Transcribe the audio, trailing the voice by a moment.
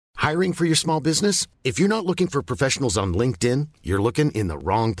Hiring for your small business? If you're not looking for professionals on LinkedIn, you're looking in the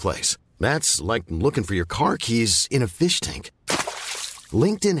wrong place. That's like looking for your car keys in a fish tank.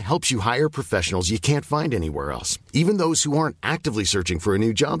 LinkedIn helps you hire professionals you can't find anywhere else, even those who aren't actively searching for a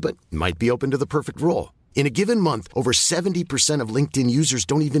new job but might be open to the perfect role. In a given month, over 70% of LinkedIn users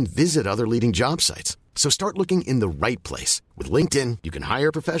don't even visit other leading job sites. So start looking in the right place. With LinkedIn, you can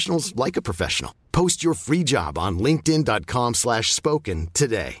hire professionals like a professional. Post your free job on linkedin.com/spoken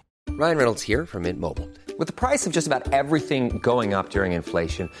today. Ryan Reynolds here from Mint Mobile. With the price of just about everything going up during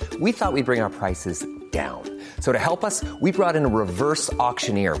inflation, we thought we'd bring our prices down. So to help us, we brought in a reverse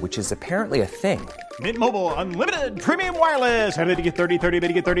auctioneer, which is apparently a thing. Mint Mobile Unlimited Premium Wireless. How to get 30, 30, bit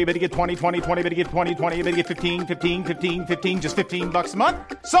to get 30, bit to get 20, 20, 20, bit to get 20, 20, bit to get 15, 15, 15, 15, just $15 a month?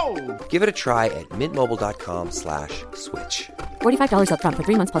 Sold! Give it a try at mintmobile.com/switch. $45 up front for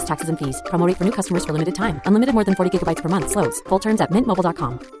 3 months plus taxes and fees. Promo rate for new customers for limited time. Unlimited more than 40 gigabytes per month. Slows full terms at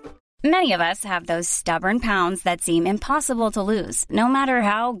mintmobile.com. Many of us have those stubborn pounds that seem impossible to lose, no matter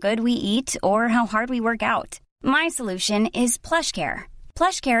how good we eat or how hard we work out. My solution is PlushCare.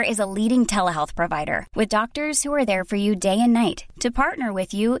 PlushCare is a leading telehealth provider with doctors who are there for you day and night to partner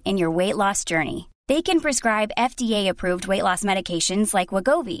with you in your weight loss journey. They can prescribe FDA-approved weight loss medications like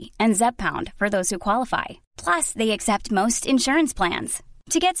Wegovy and Zepbound for those who qualify. Plus, they accept most insurance plans.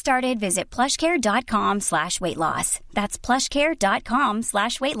 To get started, visit plushcare.com/weightloss. That's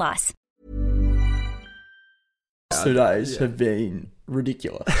plushcare.com/weightloss. Days have been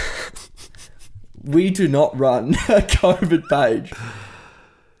ridiculous. We do not run a COVID page.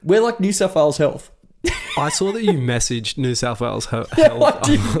 We're like New South Wales Health. I saw that you messaged New South Wales Health. Yeah, I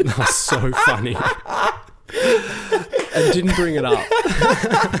did. That was so funny. And didn't bring it up.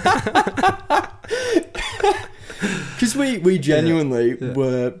 Because we genuinely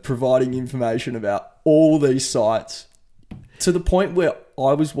were providing information about all these sites to the point where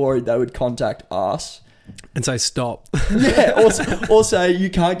I was worried they would contact us. And say stop. Yeah, or say you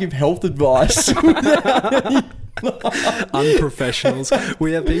can't give health advice. Unprofessionals.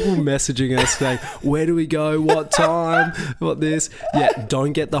 We have people messaging us saying, where do we go? What time? What this? Yeah,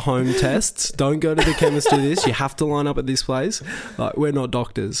 don't get the home tests. Don't go to the chemist do this. You have to line up at this place. Like, we're not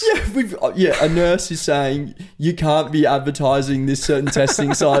doctors. A nurse is saying you can't be advertising this certain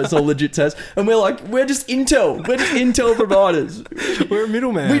testing site. It's a legit test. And we're like, we're just Intel. We're just Intel providers. We're a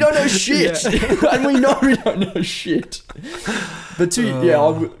middleman. We don't know shit. Yeah. And we know we don't know shit. But I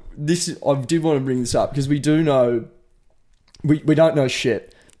did want to bring this up because we do know, we don't know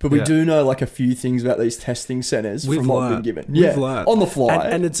shit, but we do know like a few things about these testing centres from what we've been given. We've learned. On the fly.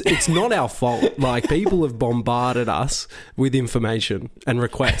 And it's not our fault. Like, people have bombarded us with information and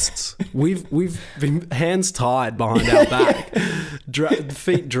requests. We've been hands tied behind our back,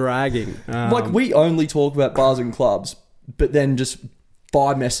 feet dragging. Like, we only talk about bars and clubs, but then just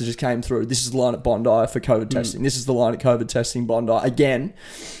 5 messages came through. This is the line at Bondi for COVID testing. This is the line at COVID testing Bondi again.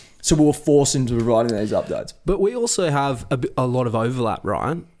 So we were forced into providing these updates. But we also have a lot of overlap,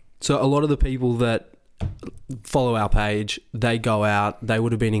 right? So a lot of the people that follow our page, they go out, they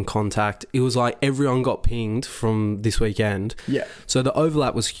would have been in contact. It was like everyone got pinged from this weekend. Yeah. So the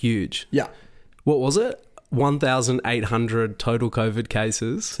overlap was huge. Yeah. What was it? 1,800 total COVID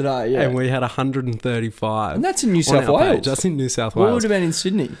cases today, yeah. And we had 135. And that's in New South Wales. Page. That's in New South Wales. What would have been in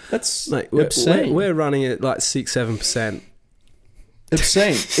Sydney? That's obscene. We're running at like 6-7%.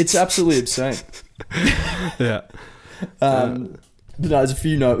 Obscene. It's absolutely obscene. Yeah. But there's a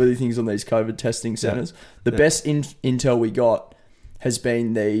few noteworthy things on these COVID testing centres. The best intel we got has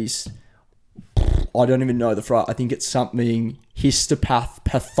been these, I don't even know the phrase, I think it's something histopath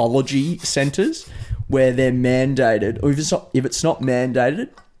pathology centres where they're mandated, or if it's not mandated,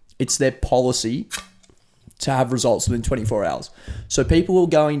 it's their policy to have results within 24 hours. So people are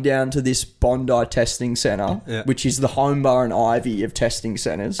going down to this Bondi testing centre, which is the Homebar and Ivy of testing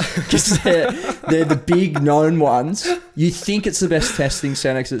centres, because they're the big known ones. You think it's the best testing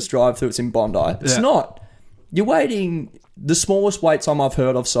centre because it's drive-through, it's in Bondi. It's not. You're waiting, the smallest wait time I've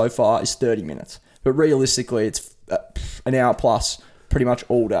heard of so far is 30 minutes. But realistically, it's an hour plus pretty much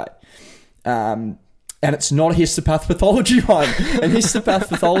all day. And it's not a histopath pathology one. And histopath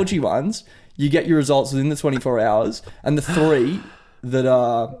pathology ones, you get your results within the 24 hours. And the 3 that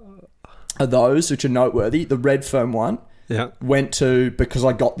are those which are noteworthy, the Redfern one went to, because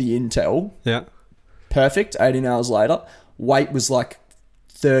I got the intel. Yeah. Perfect. 18 hours later. Wait was like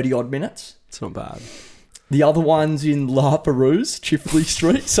 30 odd minutes. It's not bad. The other one's in La Perouse, Chifley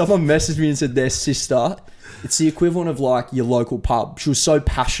Street. Someone messaged me and said their sister, it's the equivalent of like your local pub. She was so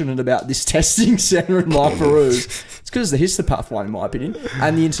passionate about this testing centre in La Perouse. It's because it's the histopath one, in my opinion,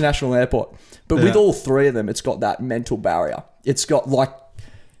 and the international airport. But with all 3 of them, it's got that mental barrier. It's got like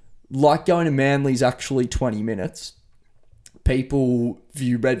like going to Manly's actually 20 minutes. People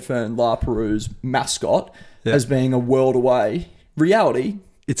view Redfern La Perouse's mascot as being a world away. Reality,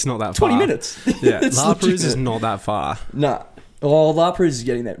 it's not that 20 far. minutes. Yeah, It's La Perouse is legitimate. not that far. No. Well, La Perouse is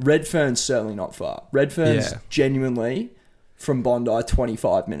getting there. Redfern's certainly not far. Redfern's genuinely from Bondi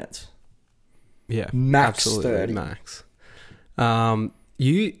 25 minutes. Yeah, Max absolutely 30. max.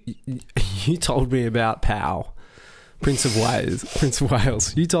 You told me about Powell, Prince of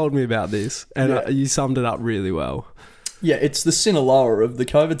Wales. You told me about this, and you summed it up really well. Yeah, it's the Sinaloa of the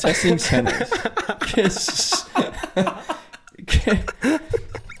COVID testing centres.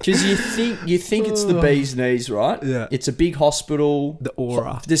 Because you think it's the bee's knees, right? Yeah. It's a big hospital. The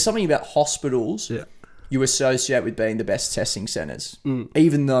aura. There's something about hospitals you associate with being the best testing centres.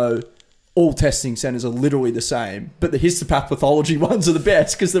 Even though all testing centres are literally the same, but the histopathology ones are the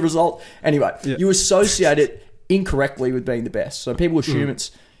best because the result... Anyway, you associate it incorrectly with being the best. So people assume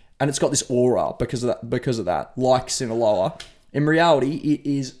it's got this aura because of that, like Sinaloa. In reality, it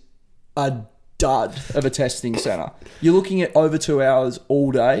is a dud of a testing centre. You're looking at over 2 hours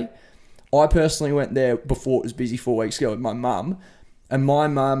all day. I personally went there before it was busy 4 weeks ago with my mum, and my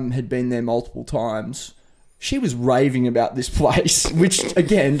mum had been there multiple times. She was raving about this place, which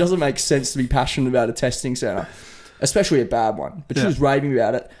again doesn't make sense to be passionate about a testing centre, especially a bad one. But she was raving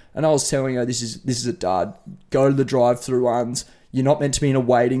about it, and I was telling her this is a dud. Go to the drive-through ones. You're not meant to be in a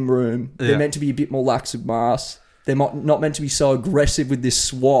waiting room. They're meant to be a bit more lax with masks. They're not meant to be so aggressive with this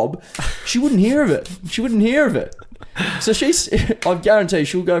swab. She wouldn't hear of it. So I guarantee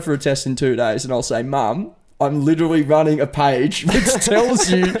she'll go for a test in 2 days, and I'll say, Mum, I'm literally running a page which tells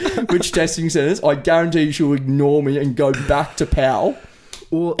you which testing centres. I guarantee she'll ignore me and go back to Powell.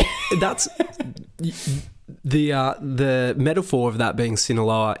 Well, that's the metaphor of that being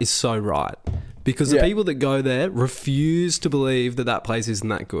Sinaloa is so right. Because the people that go there refuse to believe that place isn't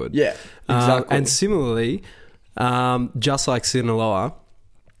that good. Yeah, exactly. And similarly, just like Sinaloa,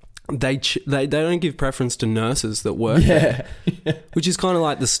 they don't give preference to nurses that work there, which is kind of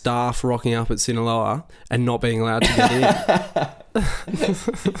like the staff rocking up at Sinaloa and not being allowed to get in.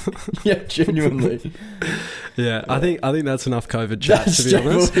 Yeah, genuinely. Yeah, I think that's enough COVID chat, to be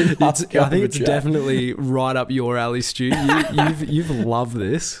honest. I think it's definitely right up your alley, Stu. You've loved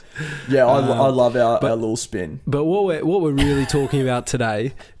this. Yeah, I love our little spin. But what we're really talking about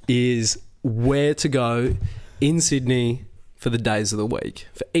today is where to go in Sydney for the days of the week,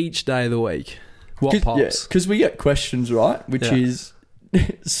 for each day of the week. What pops? Yeah, because we get questions, right? Which is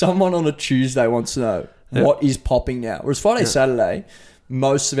someone on a Tuesday wants to know what is popping now. Whereas Friday, Saturday,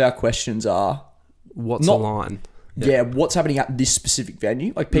 most of our questions are what's the line? Yeah, what's happening at this specific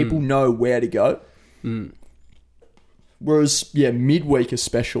venue? Like people know where to go. Whereas, midweek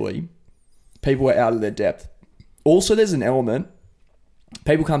especially, people are out of their depth. Also, there's an element.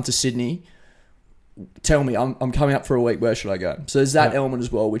 People come to Sydney, tell me, I'm coming up for a week, where should I go? So there's that element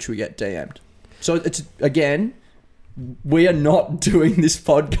as well, which we get DM'd. So it's, again, we are not doing this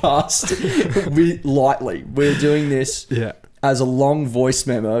podcast lightly. We're doing this as a long voice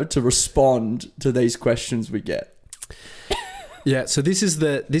memo to respond to these questions we get. Yeah, so this is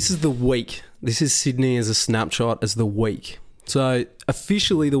the week. This is Sydney as a snapshot as the week. So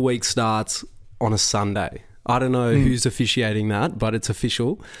officially the week starts on a Sunday. I don't know who's officiating that, but it's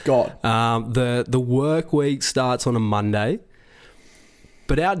official. God. The work week starts on a Monday.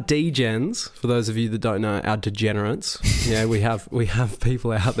 But our degens, for those of you that don't know, our degenerates, we have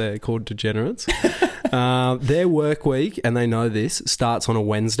people out there called degenerates. Their work week, and they know this, starts on a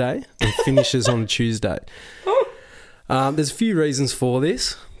Wednesday and finishes on a Tuesday. There's a few reasons for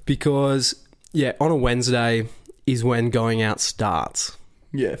this, because on a Wednesday is when going out starts.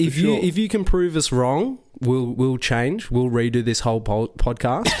 Yeah, for sure. If you can prove us wrong, we'll change. We'll redo this whole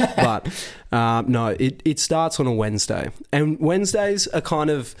podcast. But no, it starts on a Wednesday, and Wednesdays are kind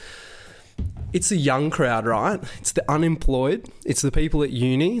of, it's the young crowd, right? It's the unemployed. It's the people at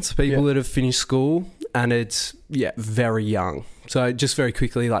uni. It's the people that have finished school, and it's very young. So just very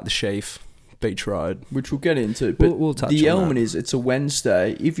quickly, like the Sheaf, Beach Road, which we'll get into. But we'll touch the on element that. is it's a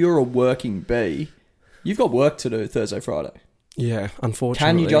Wednesday. If you're a working bee, you've got work to do Thursday, Friday. Yeah, unfortunately.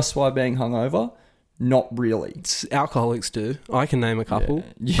 Can you justify being hungover? Not really. Alcoholics do. I can name a couple.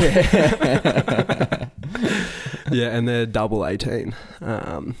 Yeah. And they're double 18.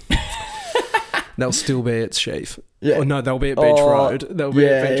 They'll still be at Sheaf. Yeah. Oh, no, they'll be at Beach Road. They'll be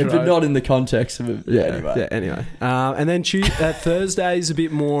at Beach Road. But not in the context of it. Anyway. And then Thursday is a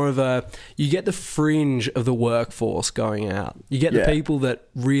bit more of a, you get the fringe of the workforce going out. You get the people that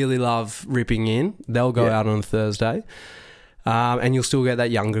really love ripping in. They'll go out on a Thursday. And you'll still get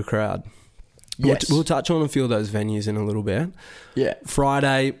that younger crowd. Yes. We'll touch on a few of those venues in a little bit. Yeah.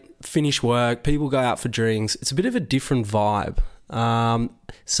 Friday, finish work, people go out for drinks. It's a bit of a different vibe.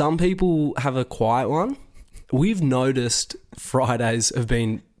 Some people have a quiet one. We've noticed Fridays have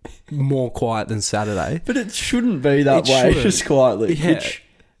been more quiet than Saturday. But it shouldn't be that way, shouldn't. just quietly. Yeah.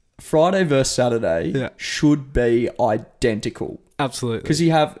 Friday versus Saturday should be identical. Absolutely. Because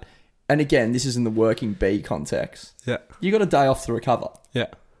you have, and again, this is in the working bee context. Yeah. You got a day off to recover. Yeah.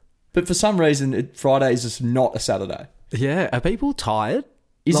 But for some reason, Friday is just not a Saturday. Yeah. Are people tired?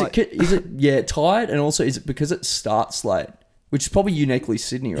 Is it tired? And also, is it because it starts late? Which is probably uniquely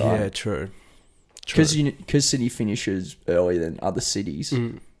Sydney, right? Yeah, true. Because Sydney finishes earlier than other cities.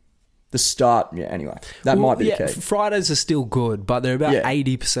 The start, anyway. That might be the key. Fridays are still good, but they're about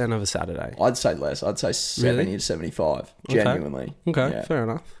 80% of a Saturday. I'd say less. I'd say 70 to 75, genuinely. Okay, fair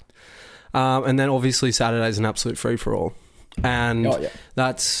enough. And then obviously Saturday's an absolute free-for-all. And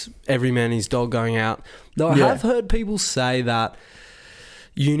that's every man his dog going out. Though I have heard people say that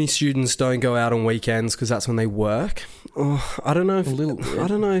uni students don't go out on weekends because that's when they work. I don't know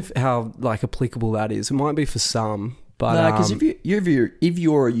if how like applicable that is. It might be for some, but no, because if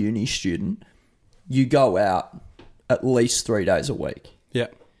you're a uni student, you go out at least 3 days a week. Yeah,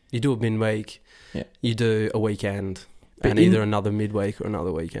 you do a midweek. Yeah, you do a weekend, and either another midweek or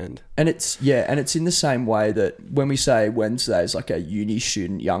another weekend. And it's in the same way that when we say Wednesday is like a uni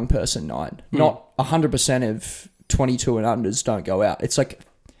student young person night, not 100% of 22 and unders don't go out. It's like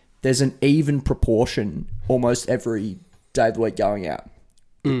there's an even proportion almost every day of the week going out.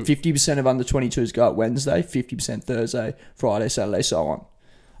 50% of under 22s go out Wednesday, 50% Thursday, Friday, Saturday, so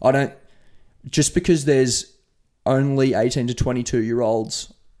on. Just because there's only 18 to 22 year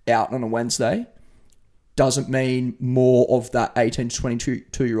olds out on a Wednesday doesn't mean more of that 18 to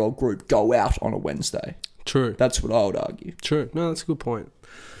 22 year old group go out on a Wednesday. True. That's what I would argue. True. No, that's a good point.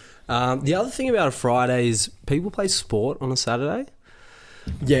 The other thing about a Friday is people play sport on a Saturday.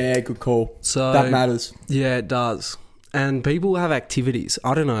 Yeah, good call. So that matters. Yeah, it does. And people have activities.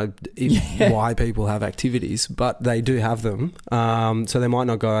 I don't know why people have activities, but they do have them. So they might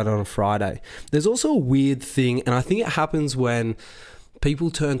not go out on a Friday. There's also a weird thing, and I think it happens when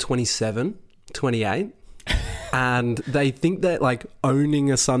people turn 27, 28, and they think that like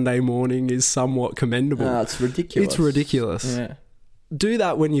owning a Sunday morning is somewhat commendable. No, it's ridiculous. It's ridiculous. Yeah. Do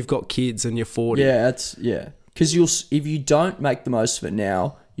that when you've got kids and you're 40. Yeah, because if you don't make the most of it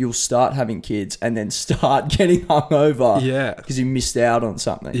now, you'll start having kids and then start getting hungover. Yeah, because you missed out on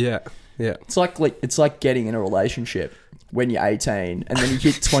something. Yeah. It's like getting in a relationship when you're 18 and then you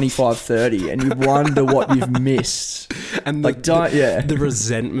hit 25, 30 and you wonder what you've missed. And the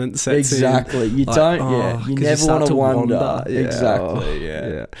resentment sets exactly. in. You don't. You never want to wonder. Yeah. Exactly.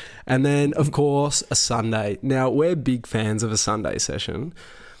 Yeah. And then of course a Sunday. Now we're big fans of a Sunday session,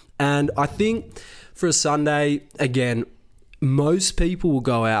 and I think for a Sunday again, most people will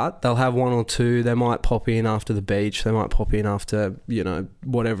go out. They'll have one or two. They might pop in after the beach. They might pop in after,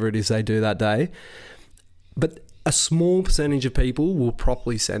 whatever it is they do that day. But a small percentage of people will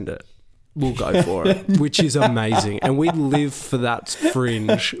properly send it. We'll go for it, which is amazing. And we live for that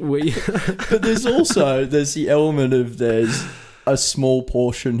fringe. But there's the element of there's a small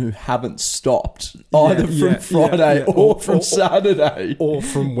portion who haven't stopped either from Friday or from Saturday. Or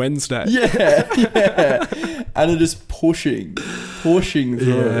from Wednesday. Yeah. And are just pushing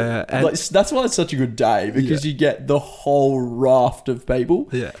through. Yeah. That's why it's such a good day, because you get the whole raft of people.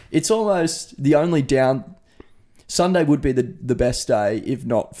 Yeah. It's almost the only Sunday would be the best day, if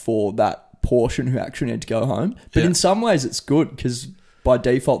not for that portion who actually need to go home. But in some ways it's good because by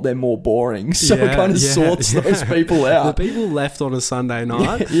default they're more boring, so it kind of sorts those people out. The people left on a Sunday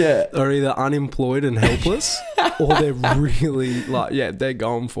night are either unemployed and helpless or they're really they're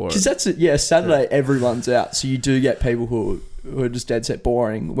going for it. Because that's it. Yeah, Saturday everyone's out, so you do get people who are just dead set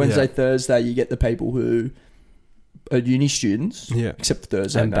boring. Wednesday, Thursday you get the people who are uni students, except for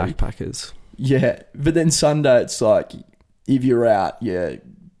Thursday and backpackers. Yeah, but then Sunday it's like if you're out, you're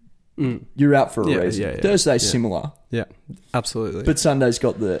out for a reason. Thursday's similar. Yeah, absolutely. But Sunday's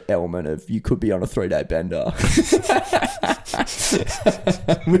got the element of you could be on a 3-day bender,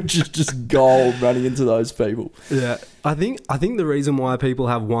 which is just gold running into those people. Yeah, I think the reason why people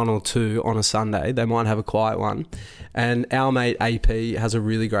have one or two on a Sunday, they might have a quiet one, and our mate AP has a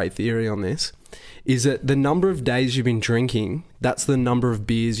really great theory on this, is that the number of days you've been drinking, that's the number of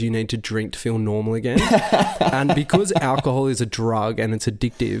beers you need to drink to feel normal again. And because alcohol is a drug and it's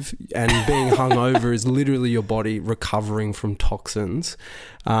addictive, and being hungover is literally your body recovering from toxins.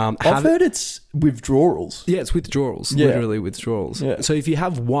 I've heard it's withdrawals. Yeah, it's withdrawals. Literally withdrawals. Yeah. So if you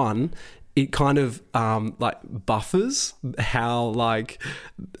have one, it kind of buffers how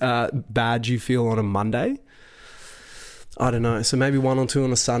bad you feel on a Monday. I don't know. So maybe 1 or 2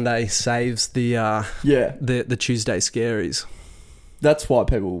 on a Sunday saves the the Tuesday scaries. That's why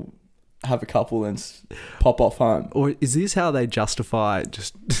people have a couple and pop off home. Or is this how they justify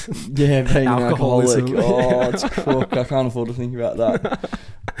just being an alcoholism? alcoholic? It's crook. I can't afford to think about that.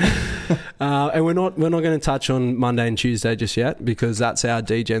 And we're not going to touch on Monday and Tuesday just yet because that's our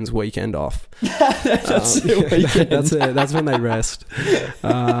DGen's weekend off. That's the weekend. That's when they rest.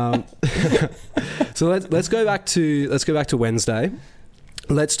 So let's go back to Wednesday.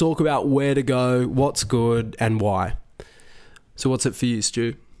 Let's talk about where to go, what's good, and why. So what's it for you,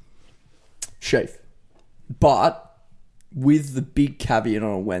 Stu? Sheaf. But with the big caveat on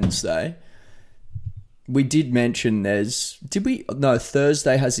a Wednesday, we did mention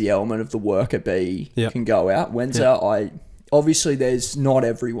Thursday has the element of the worker bee can go out. Wednesday, obviously there's not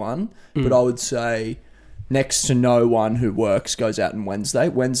everyone, but I would say next to no one who works goes out on Wednesday.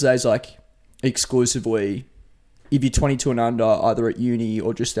 Wednesday's like exclusively, if you're 22 and under, either at uni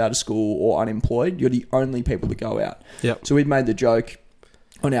or just out of school or unemployed, you're the only people that go out. Yep. So we've made the joke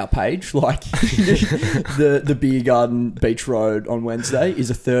on our page, like the beer garden Beach Road on Wednesday is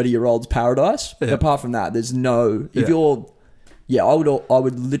a 30-year-old's paradise. Yep. Apart from that, there's no. If you're, I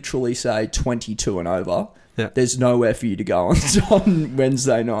would literally say 22 and over. Yep. There's nowhere for you to go on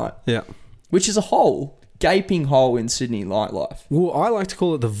Wednesday night. Yeah, which is a gaping hole in Sydney nightlife. Well, I like to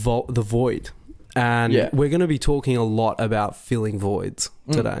call it the void, and we're going to be talking a lot about filling voids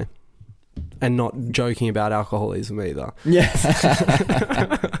today. And not joking about alcoholism either. Yeah.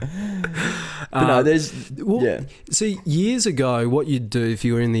 But no, So years ago, what you'd do if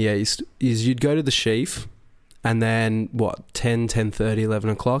you were in the East is you'd go to the Sheaf and then, 10:30, 11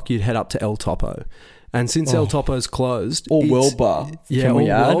 o'clock, you'd head up to El Topo. And since El Topo's closed... Or World Bar. Yeah,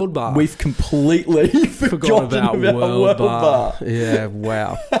 World Bar. We've completely forgot about World Bar. Yeah,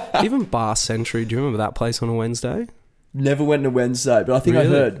 wow. Even Bar Century, do you remember that place on a Wednesday? Never went on a Wednesday, but I think I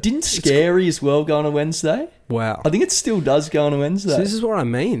heard. Didn't Scary as well go on a Wednesday? Wow. I think it still does go on a Wednesday. So this is what I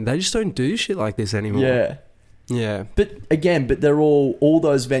mean. They just don't do shit like this anymore. Yeah. Yeah. But they're all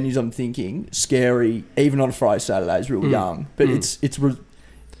those venues I'm thinking, Scary, even on a Friday, Saturday is real young. But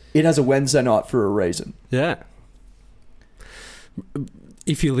it has a Wednesday night for a reason. Yeah.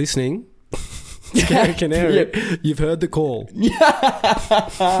 If you're listening... Scary Canary, you've heard the call.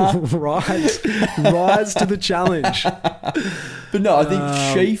 Rise to the challenge. But no, I think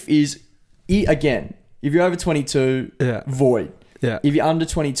Sheaf is, again, if you're over 22, void. Yeah. If you're under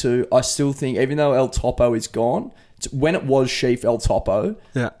 22, I still think, even though El Topo is gone, when it was Sheaf El Topo,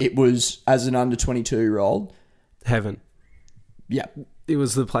 it was, as an under 22-year-old... Heaven. Yeah. It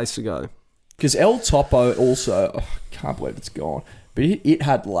was the place to go. Because El Topo also, I can't believe it's gone, but it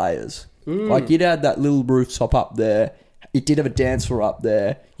had layers. Like, it had that little rooftop up there. It did have a dance floor up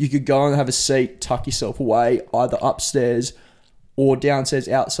there. You could go and have a seat, tuck yourself away, either upstairs or downstairs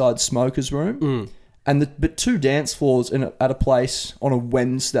outside smoker's room. But 2 dance floors at a place on a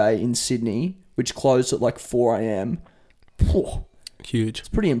Wednesday in Sydney, which closed at like 4 a.m. Huge. It's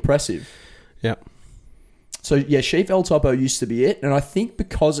pretty impressive. Yeah. So, yeah, Sheaf El Topo used to be it. And I think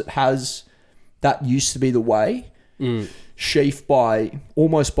because it has... That used to be the way... Sheaf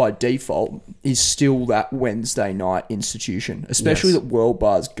almost by default is still that Wednesday night institution, especially that World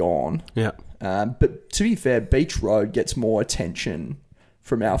Bar's gone. Yeah. But to be fair, Beach Road gets more attention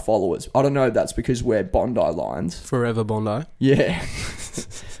from our followers. I don't know if that's because we're Bondi Lions. Forever Bondi. Yeah.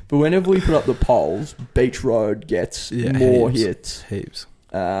 But whenever we put up the polls, Beach Road gets more hits. Heaps.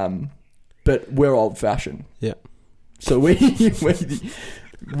 But we're old fashioned. Yeah. So we're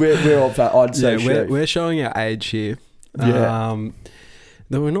old fashioned. I'd say we're showing our age here. Yeah.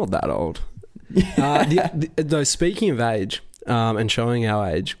 Though we're not that old. Though speaking of age and showing our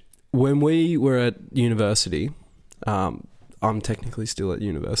age, when we were at university, I'm technically still at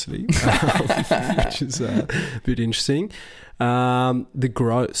university, which is a bit interesting. The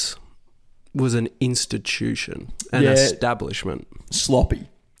Gross was an institution, an establishment. Sloppy.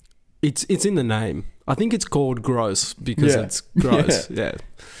 It's in the name. I think it's called Gross because it's gross. Yeah.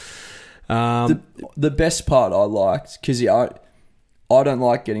 The best part I liked, because I don't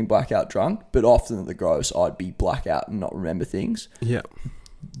like getting blackout drunk, but often at the Gross I'd be blackout and not remember things. Yeah.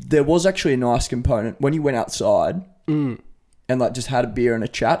 There was actually a nice component when you went outside and like just had a beer and a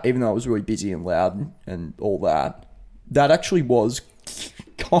chat, even though it was really busy and loud and all that. That actually was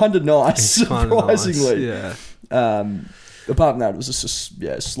kind of nice, surprisingly. Nice. Yeah. Apart from that, it was just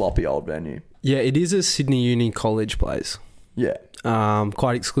a sloppy old venue. Yeah, it is a Sydney Uni college place. Yeah.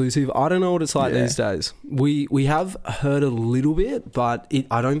 Quite exclusive. I don't know what it's like these days. We have heard a little bit, but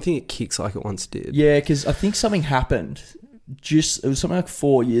I don't think it kicks like it once did. Yeah, because I think something happened. it was something like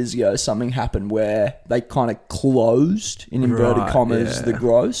 4 years ago, something happened where they kind of closed, in inverted Right, commas, yeah. the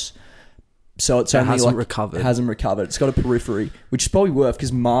gross. So it's only hasn't like recovered. It hasn't recovered. It's got a periphery, which is probably worth,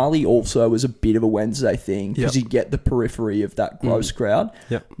 because Marley also was a bit of a Wednesday thing, because Yep. you get the periphery of that gross crowd.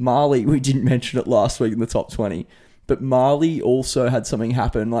 Yep. Marley, we didn't mention it last week in the top 20, but Marley also had something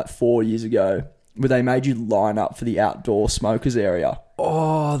happen like 4 years ago where they made you line up for the outdoor smokers area.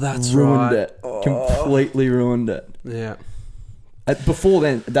 Oh, that's Ruined right. it. Completely ruined it. Yeah. Before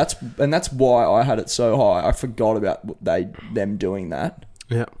then, that's why I had it so high. I forgot about them doing that.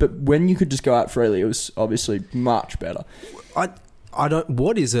 Yeah. But when you could just go out freely, it was obviously much better. I don't.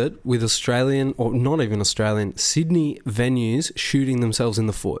 What is it with Australian, or not even Australian, Sydney venues shooting themselves in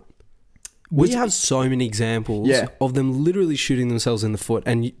the foot? We have so many examples Yeah. of them literally shooting themselves in the foot,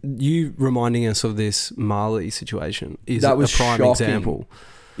 and you reminding us of this Marley situation is That was a prime shocking. example.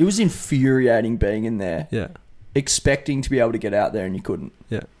 It was infuriating being in there, Yeah. expecting to be able to get out there and you couldn't.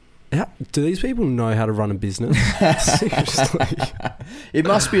 Yeah. Do these people know how to run a business? Seriously. It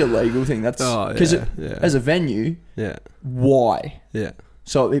must be a legal thing. That's Oh, because yeah, yeah. as a venue, Yeah. why? Yeah.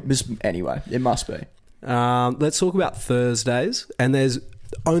 So it was anyway. It must be. Let's talk about Thursdays, and there's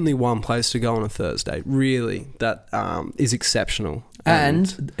only one place to go on a Thursday, really, that is exceptional.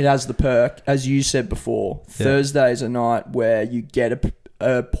 And it has the perk, as you said before, Thursday is a night where you get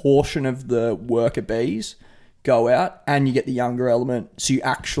a portion of the worker bees go out and you get the younger element, so you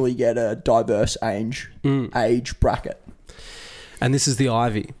actually get a diverse age bracket. And this is the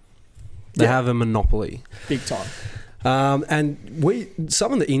Ivy. They have a monopoly. Big time. And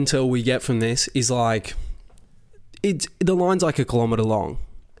some of the intel we get from this is like, the line's like a kilometre long,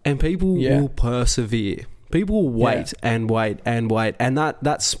 and people will persevere. People will wait and wait and wait, and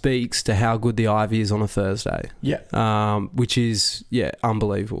that speaks to how good the Ivy is on a Thursday. Yeah. Which is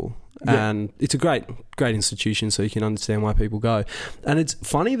unbelievable. Yeah. And it's a great institution, so you can understand why people go. And it's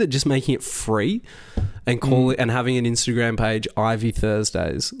funny that just making it free and and having an Instagram page, Ivy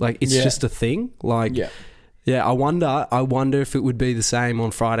Thursdays, like it's just a thing. Like, I wonder if it would be the same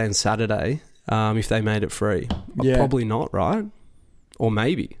on Friday and Saturday if they made it free. Yeah. Probably not, right? Or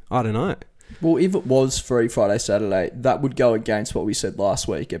maybe, I don't know. Well, if it was free Friday, Saturday, that would go against what we said last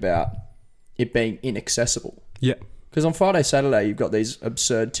week about it being inaccessible. Yeah. Because on Friday, Saturday, you've got these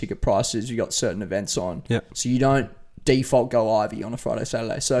absurd ticket prices. You've got certain events on. Yeah. So you don't default go Ivy on a Friday,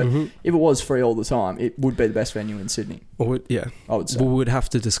 Saturday. So if it was free all the time, it would be the best venue in Sydney. I would say. We would have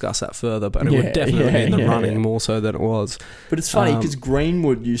to discuss that further, but it would definitely be in the running more so than it was. But it's funny because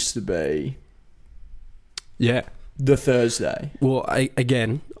Greenwood used to be the Thursday. Well,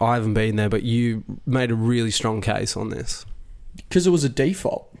 again, I haven't been there, but you made a really strong case on this. Because it was a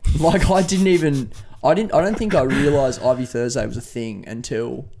default. Like, I don't think I realised Ivy Thursday was a thing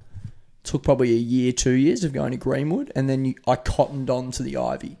until it took probably a year, 2 years of going to Greenwood, and then I cottoned on to the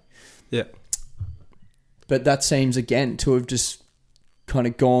Ivy. Yeah. But that seems, again, to have just kind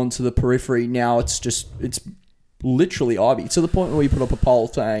of gone to the periphery. Now it's literally Ivy. To the point where you put up a poll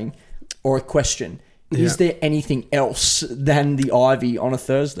saying, or a question, is there anything else than the Ivy on a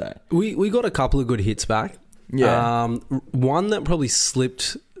Thursday? We got a couple of good hits back. Yeah. One that probably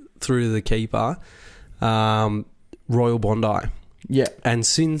slipped through the keeper, Royal Bondi. Yeah. And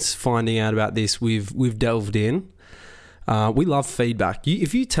since finding out about this, we've delved in. We love feedback.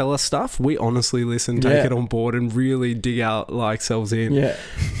 If you tell us stuff, we honestly listen, take it on board, and really dig ourselves in. Yeah.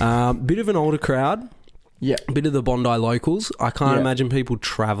 Bit of an older crowd. Yeah. Bit of the Bondi locals. I can't imagine people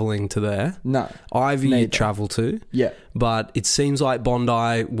travelling to there. No. Ivy you travel to. Yeah. But it seems like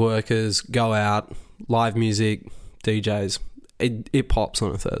Bondi workers go out, live music, DJs. It pops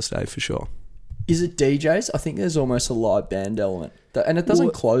on a Thursday for sure. Is it DJs? I think there's almost a live band element. And it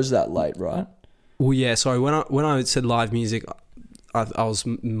doesn't close that late, right? Well, yeah. Sorry, when I said live music, I was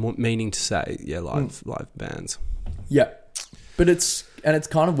meaning to say live bands. Yeah, but it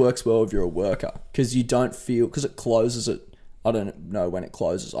kind of works well if you're a worker because you don't feel, because it closes at, I don't know when it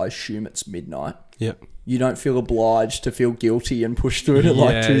closes. I assume it's midnight. Yeah. You don't feel obliged to feel guilty and push through it at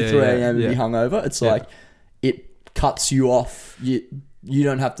like 2, 3 a.m. and be hungover. It's like it cuts you off. You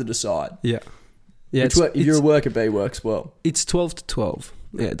don't have to decide. Yeah. Yeah. Which if you're a worker bee works well. It's 12 to 12.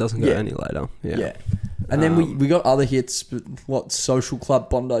 Yeah, it doesn't go any later. Yeah. And then we got other hits. What, Social Club,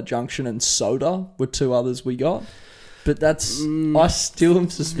 Bondi Junction, and Soda were two others we got. But that's I still am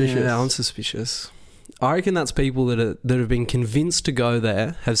suspicious. Yeah, I'm suspicious. I reckon that's people that have been convinced to go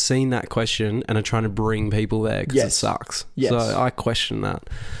there, have seen that question, and are trying to bring people there because it sucks. Yes. So I question that.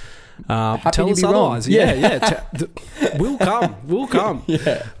 Happy tell to us be wrong. otherwise. Yeah. We'll come.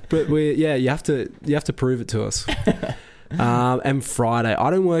 Yeah. But you have to prove it to us. And Friday, I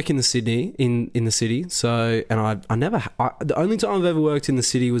don't work in the Sydney in the city, so I never. The only time I've ever worked in the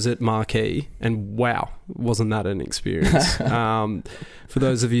city was at Marquee, and wow, wasn't that an experience? For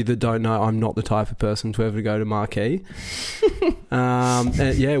those of you that don't know, I'm not the type of person to ever go to Marquee.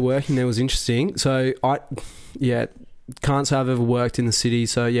 And working there was interesting. So can't say I've ever worked in the city.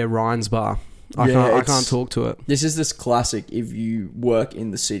 So Ryan's Bar. I can't talk to it. This is this classic. If you work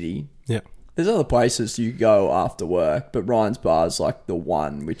in the city, there's other places you go after work, but Ryan's Bar is like the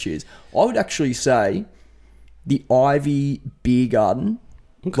one, which is, I would actually say, the Ivy Beer Garden,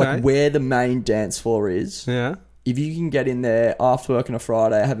 like where the main dance floor is. Yeah. If you can get in there after work on a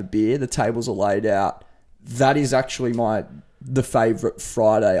Friday, have a beer, the tables are laid out. That is actually the favourite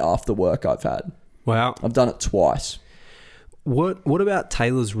Friday after work I've had. Wow. I've done it twice. What about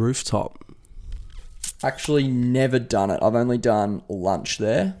Taylor's Rooftop? Actually, never done it. I've only done lunch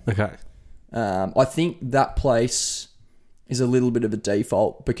there. Okay. I think that place is a little bit of a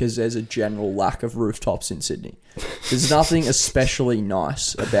default because there's a general lack of rooftops in Sydney. There's nothing especially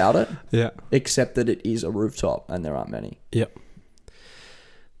nice about it. Yeah. Except that it is a rooftop and there aren't many. Yep.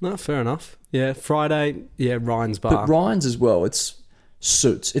 No, fair enough. Yeah, Friday, Ryan's Bar. But Ryan's as well, it's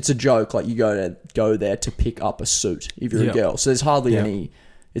suits. It's a joke, like you go there to pick up a suit if you're a girl. So there's hardly any...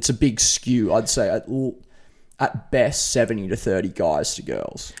 It's a big skew, I'd say, at best 70 to 30 guys to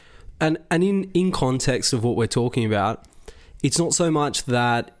girls. And in context of what we're talking about, it's not so much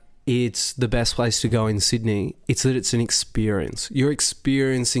that it's the best place to go in Sydney, it's that it's an experience. You're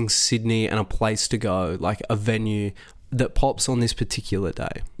experiencing Sydney and a place to go, like a venue that pops on this particular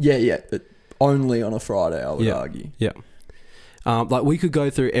day. Yeah, but only on a Friday, I would argue. Yeah. Like we could go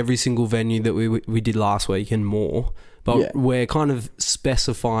through every single venue that we did last week and more, but we're kind of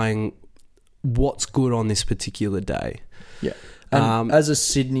specifying what's good on this particular day. Yeah. And as a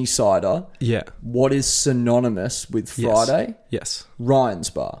Sydney sider, what is synonymous with Friday? Yes. Ryan's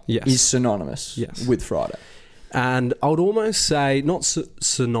Bar is synonymous with Friday. And I would almost say, not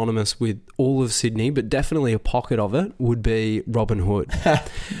synonymous with all of Sydney, but definitely a pocket of it would be Robin Hood.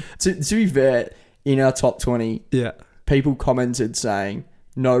 To be fair, in our top 20, people commented saying,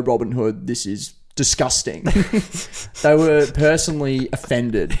 no Robin Hood, this is disgusting. They were personally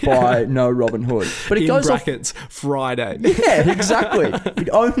offended by no Robin Hood. But it goes brackets, Friday. Yeah, exactly. It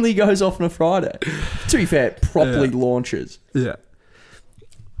only goes off on a Friday. To be fair, it properly launches. Yeah.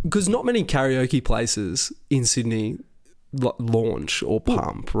 Because not many karaoke places in Sydney launch or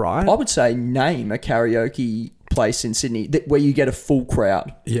pump, right? I would say name a karaoke place in Sydney where you get a full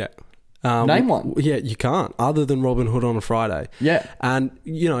crowd. Yeah. Name one. Yeah, you can't, other than Robin Hood on a Friday. Yeah. And,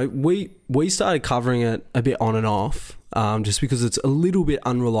 we started covering it a bit on and off, just because it's a little bit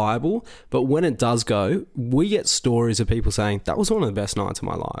unreliable. But when it does go, we get stories of people saying, that was one of the best nights of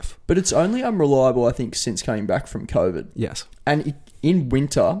my life. But it's only unreliable, I think, since coming back from COVID. Yes. And in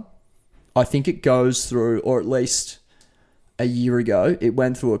winter, I think it goes through, or at least a year ago, it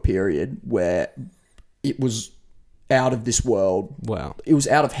went through a period where it was out of this world. Wow. It was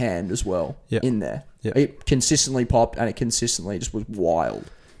out of hand as well in there. Yep. It consistently popped and it consistently just was wild.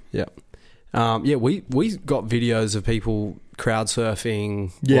 Yeah. We got videos of people crowd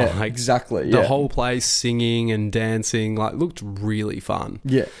surfing. Yeah, exactly. The whole place singing and dancing, looked really fun.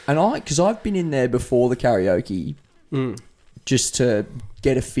 Yeah. And because I've been in there before the karaoke just to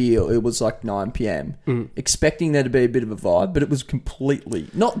get a feel. It was like 9 p.m. Expecting there to be a bit of a vibe, but it was completely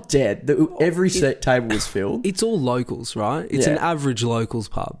not dead. Every table was filled. It's all locals, right? It's an average locals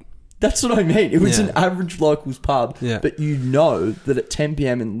pub. That's what I mean. It was an average locals pub, but you know that at 10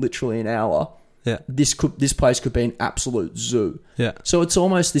 p.m. in literally an hour, this place could be an absolute zoo. Yeah. So it's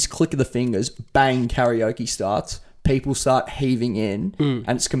almost this click of the fingers, bang, karaoke starts, people start heaving in, and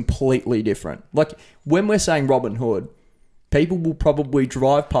it's completely different. Like when we're saying Robin Hood, people will probably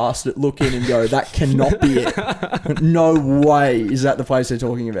drive past it, look in and go, that cannot be it. No way is that the place they're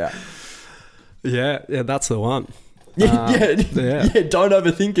talking about. Yeah, that's the one. Don't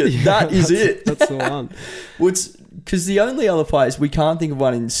overthink it. That is it. That's the one. Because the only other place, we can't think of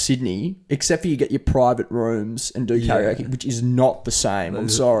one in Sydney, except for you get your private rooms and do karaoke, which is not the same. I'm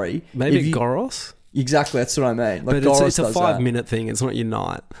sorry. Maybe Goros? Exactly, that's what I mean. But it's a 5-minute thing. It's not your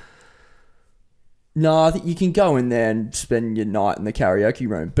night. No, I think you can go in there and spend your night in the karaoke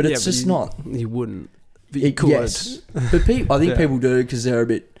room, but it's just not. You wouldn't. But you could. Yes. But I think people do because they're a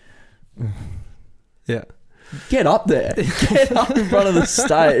bit... Yeah. Get up there. Get up in front of the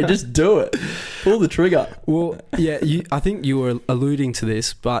stage. Just do it. Pull the trigger. Well, I think you were alluding to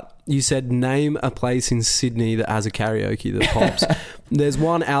this, but you said name a place in Sydney that has a karaoke that pops. There's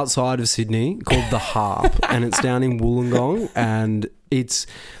one outside of Sydney called The Harp, and it's down in Wollongong, and it's...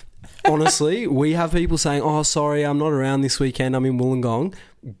 honestly, we have people saying, "Oh, sorry, I'm not around this weekend. I'm in Wollongong."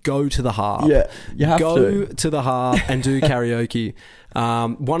 Go to the Harp. Yeah, you have Go to. to the Harp and do karaoke.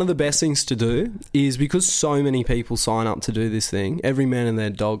 One of the best things to do is, because so many people sign up to do this thing, every man and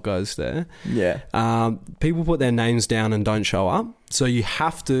their dog goes there. Yeah. People put their names down and don't show up. So you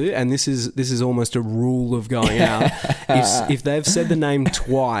have to, and this is almost a rule of going out. If they've said the name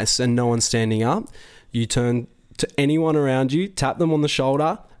twice and no one's standing up, you turn to anyone around you, tap them on the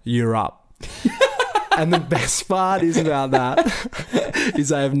shoulder, you're up. And the best part is about that is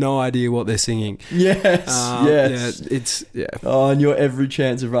they have no idea what they're singing. Yes. Yes. Yeah. Oh, and you're every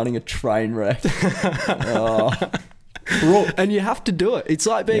chance of running a train wreck. Oh. And you have to do it. It's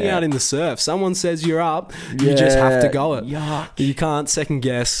like being Yeah. out in the surf. Someone says you're up, you just have to go it. Yuck. You can't second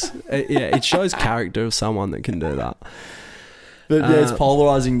guess. It shows character of someone that can do that. But yeah, it's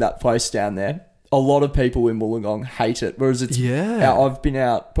polarising, that place down there. A lot of people in Wollongong hate it, whereas it's... Yeah. I've been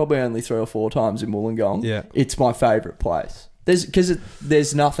out probably only 3 or 4 times in Wollongong. Yeah. It's my favourite place.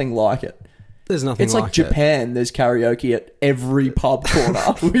 There's nothing like it. There's nothing It's like like Japan. There's karaoke at every pub corner,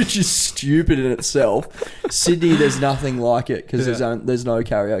 which is stupid in itself. Sydney, there's nothing like it because there's no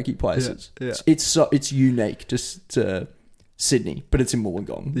karaoke places. Yeah. It's unique just to Sydney, but it's in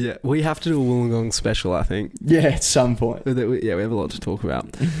Wollongong. Yeah, we have to do a Wollongong special, I think. Yeah, at some point. Yeah, we have a lot to talk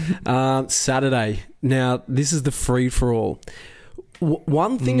about. Saturday. Now, this is the free-for-all.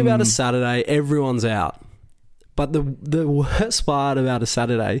 One thing about a Saturday, everyone's out. But the worst part about a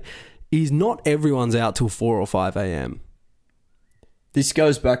Saturday is not everyone's out till 4 or 5 a.m. This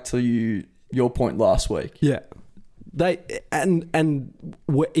goes back to your point last week. Yeah.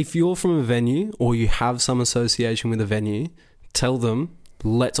 If you're from a venue or you have some association with a venue, tell them,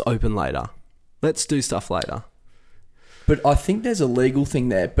 let's open later. Let's do stuff later. But I think there's a legal thing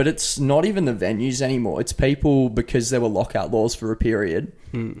there, but it's not even the venues anymore. It's people, because there were lockout laws for a period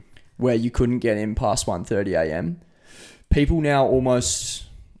where you couldn't get in past 1:30 a.m. People now almost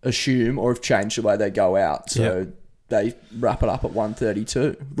assume or have changed the way they go out. So they wrap it up at 1:30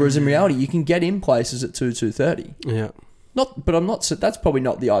 too. Whereas in reality, you can get in places at 2:30. Yeah. That's probably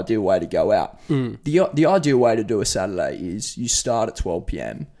not the ideal way to go out. The ideal way to do a Saturday is you start at 12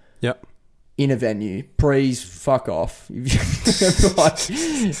 p.m. Yep. in a venue. Prees, fuck off. You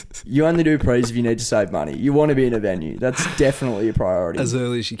only do prees if you need to save money. You want to be in a venue. That's definitely a priority. As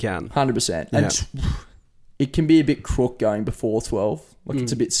early as you can. 100%. Yeah. And it can be a bit crook going before 12. Like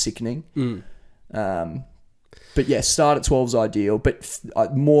it's a bit sickening. But yeah, start at 12 is ideal. But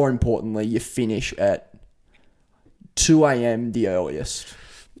more importantly, you finish at 2 a.m. the earliest.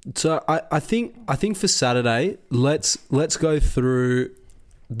 So I think for Saturday, let's go through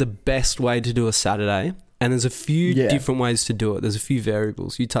the best way to do a Saturday. And there's a few different ways to do it. There's a few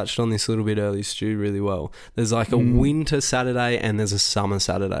variables. You touched on this a little bit earlier, Stu, really well. There's like a winter Saturday and there's a summer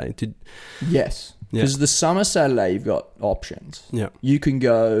Saturday. Yes. Because the summer Saturday, you've got options. Yeah. You can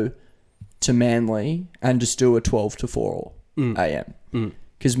go to Manly and just do a 12 to 4 a.m.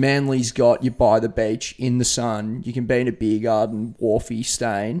 Because Manly's got you by the beach in the sun. You can be in a beer garden, wharfy,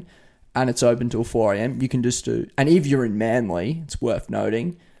 staying, and it's open till 4 a.m. You can just do... And if you're in Manly, it's worth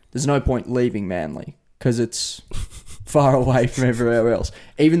noting, there's no point leaving Manly because it's far away from everywhere else,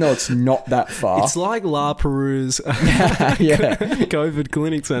 even though it's not that far. It's like La Perouse COVID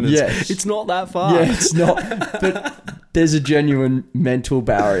clinic centres. Yes. It's not that far. Yeah, it's not. But there's a genuine mental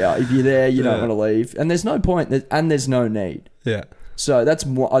barrier. If you're there, you don't want to leave. And there's no point, and there's no need. Yeah. So that's,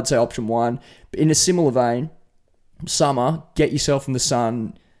 I'd say, option one. But in a similar vein, summer, get yourself in the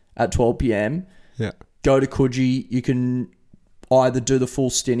sun at 12 p.m. Yeah. Go to Coogee. You can either do the full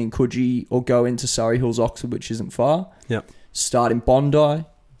stint in Coogee or go into Surrey Hills, Oxford, which isn't far. Yeah. Start in Bondi.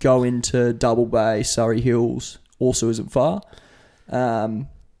 Go into Double Bay, Surrey Hills, also isn't far.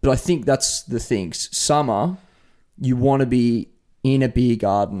 But I think that's the thing. Summer, you want to be in a beer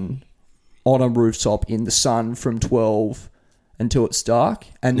garden on a rooftop in the sun from 12 until it's dark.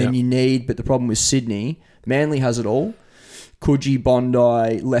 And then you need, but the problem with Sydney, Manly has it all. Coogee,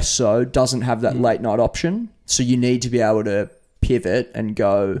 Bondi, less so, doesn't have that late night option. So you need to be able to pivot and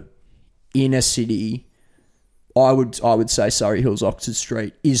go in a city. I would say Surrey Hills, Oxford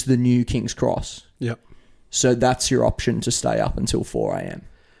Street is the new King's Cross. Yep. So that's your option to stay up until 4 a.m.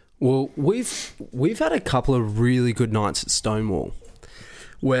 Well, we've had a couple of really good nights at Stonewall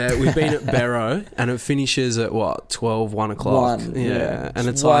where we've been at Barrow and it finishes at 12, 1 o'clock. Yeah. And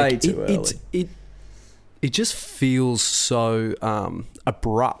it's way like too early. It just feels so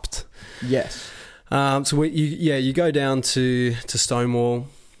abrupt. Yes. So you go down to Stonewall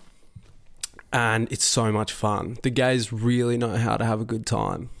and it's so much fun. The gays really know how to have a good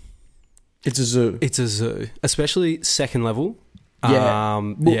time. It's a zoo. It's a zoo, especially second level. Yeah.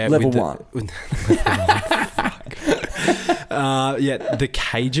 Level with the- 1. The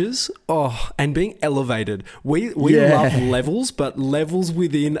cages. Oh, and being elevated. We Yeah. love levels, but levels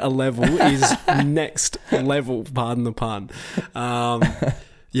within a level is next level. Pardon the pun.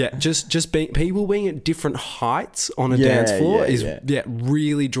 Just people being at different heights on a dance floor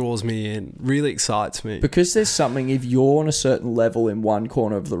really draws me in. Really excites me. Because there's something, if you're on a certain level in one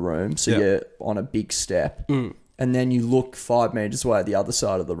corner of the room, so you're on a big step, and then you look 5 meters away at the other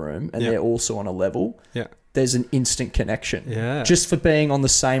side of the room, and they're also on a level, there's an instant connection. Yeah. Just for being on the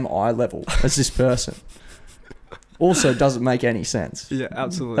same eye level as this person. Also doesn't make any sense. Yeah,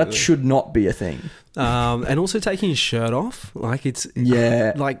 absolutely. That should not be a thing. And also taking his shirt off, like it's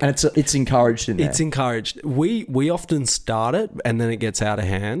and it's encouraged in there. It's encouraged. We often start it and then it gets out of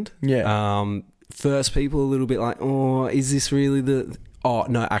hand. Yeah. First, people a little bit like, oh, is this really the? Oh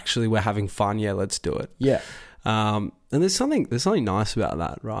no, actually, we're having fun. Yeah, let's do it. Yeah. And there's something nice about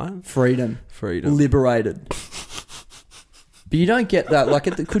that, right? Freedom. Liberated. But you don't get that like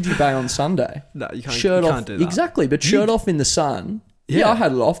at the Coogee Bay on Sunday. No, you can't. Shirt you off, can't do that. exactly. But shirt off in the sun. Yeah, I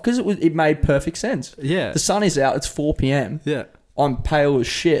had it off because it made perfect sense. Yeah, the sun is out. It's 4 p.m. Yeah, I'm pale as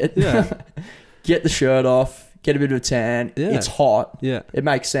shit. Yeah, get the shirt off. Get a bit of a tan. Yeah. It's hot. Yeah, it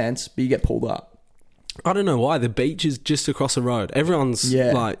makes sense. But you get pulled up. I don't know why. The beach is just across the road. Everyone's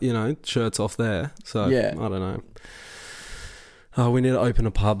like, shirts off there. So I don't know. Oh, we need to open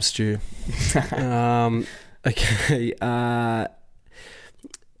a pub, Stu. Okay.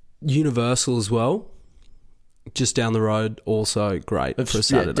 Universal as well. Just down the road, also great for a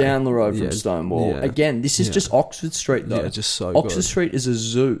Saturday. Down the road from Stonewall. Yeah. Again, this is just Oxford Street, though. Yeah, just so Oxford good. Street is a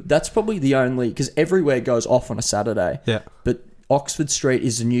zoo. That's probably the only... Because everywhere goes off on a Saturday. Yeah. But Oxford Street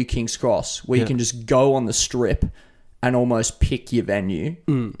is the new King's Cross, where you can just go on the strip and almost pick your venue.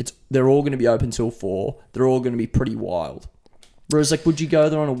 They're all going to be open till 4. They're all going to be pretty wild. Whereas, like, would you go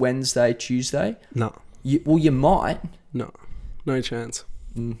there on a Wednesday, Tuesday? No. You might. No chance.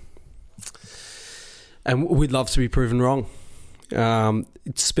 And we'd love to be proven wrong.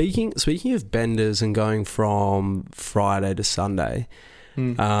 Speaking of benders and going from Friday to Sunday,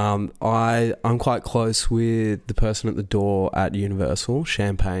 I'm quite close with the person at the door at Universal,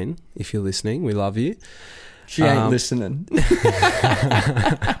 Champagne. If you're listening, we love you. She ain't listening.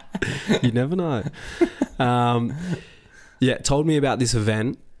 You never know. Told me about this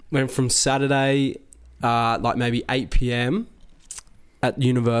event. Went from Saturday, like maybe 8 p.m. at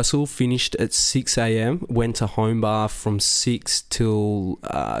Universal, finished at 6 a.m, went to Home Bar from 6 till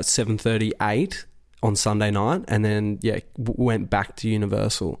 7:30, 8 on Sunday night, and then went back to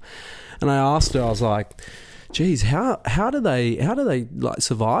Universal. And I asked her, I was like, geez, how do they like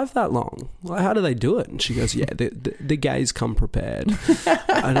survive that long? Like, how do they do it? And she goes, the gays come prepared.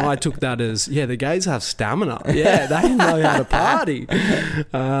 And I took that as, the gays have stamina. Yeah, they know how to party.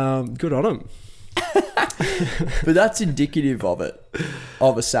 Good on them. But that's indicative of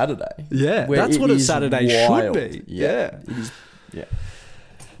a Saturday. Yeah, where that's what a Saturday wild. should be. Yeah. It is. Yeah.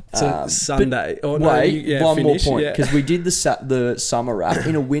 So Sunday. One more point, because we did the summer wrap.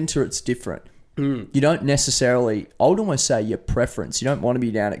 In a winter, it's different. You don't necessarily, I would almost say your preference. You don't want to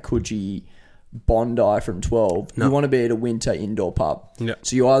be down at Coogee Bondi from 12. No. You want to be at a winter indoor pub. Yeah.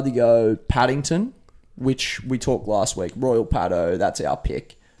 So you either go Paddington, which we talked last week, Royal Paddo, that's our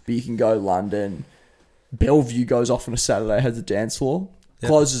pick. But you can go London. Bellevue goes off on a Saturday, has a dance floor. Yep.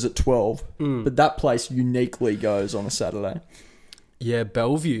 Closes at 12. But that place uniquely goes on a Saturday. Yeah,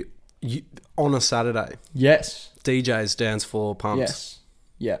 Bellevue. On a Saturday. Yes. DJs, dance floor, pumps. Yes.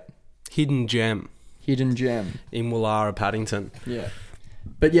 Yeah. Hidden gem. In Woollahra, Paddington. Yeah.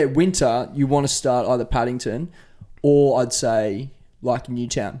 But yeah, winter, you want to start either Paddington or I'd say like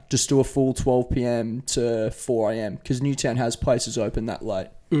Newtown. Just do a full 12 p.m. to 4 a.m. because Newtown has places open that late.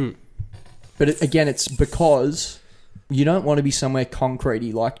 But again, it's because you don't want to be somewhere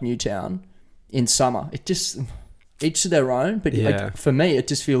concretey like Newtown in summer. It just, each to their own. But like, for me, it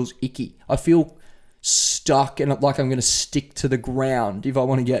just feels icky. I feel stuck and like I'm going to stick to the ground if I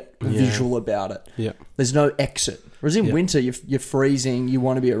want to get visual about it. Yeah. There's no exit. Whereas in winter, you're freezing. You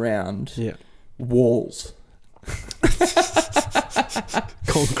want to be around walls.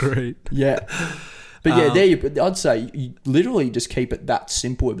 Concrete. Yeah. But yeah, I'd say you literally just keep it that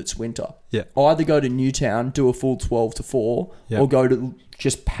simple if it's winter. Yeah. Either go to Newtown, do a full 12 to 4, or go to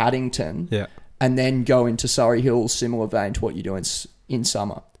just Paddington, and then go into Surrey Hills, similar vein to what you do in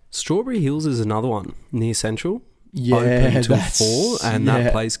summer. Strawberry Hills is another one near Central. Yeah, open till 4, and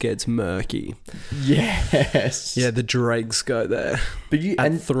that place gets murky. Yes. Yeah, the dregs go there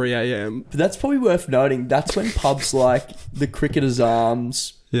at 3 a.m. But that's probably worth noting. That's when pubs like the Cricketer's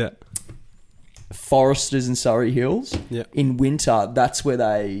Arms, Foresters and Surrey Hills. Yeah. In winter, that's where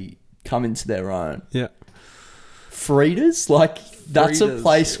they come into their own. Yeah. Frida's, like that's a Frida's,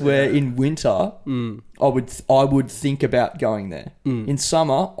 place where in winter I would think about going there. In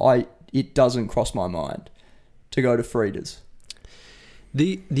summer, it doesn't cross my mind to go to Frida's.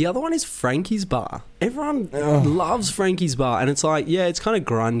 The other one is Frankie's Bar. Everyone loves Frankie's Bar, and it's like, yeah, it's kind of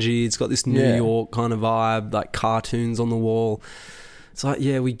grungy. It's got this New York kind of vibe, like cartoons on the wall. It's like,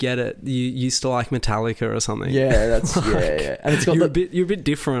 yeah, we get it. You used to like Metallica or something. Yeah, that's yeah. And it's got you're a bit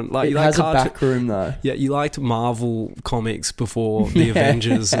different. Like it you has like a back room though. Yeah, you liked Marvel comics before the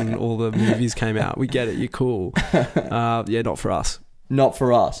Avengers and all the movies came out. We get it. You're cool. Yeah, not for us. Not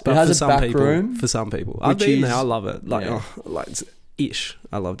for us. But it has for a some back people, room. For some people, I've been there. I love it. Like, like it's ish.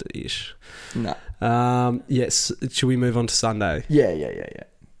 I loved it ish. No. Yes. Should we move on to Sunday?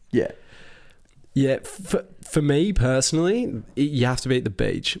 Yeah. Yeah, for me personally, you have to be at the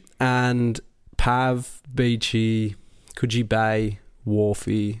beach. And Pav, Beachy, Coogee Bay,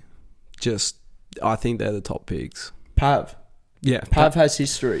 Wharfie, I think they're the top picks. Pav. Yeah. Pav has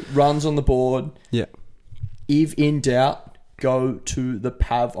history. Runs on the board. Yeah. If in doubt, go to the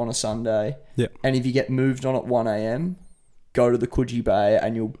Pav on a Sunday. Yeah. And if you get moved on at 1 a.m, go to the Coogee Bay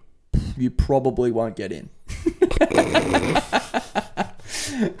and you probably won't get in.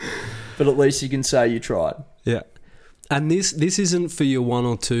 But at least you can say you tried. Yeah. And this isn't for your 1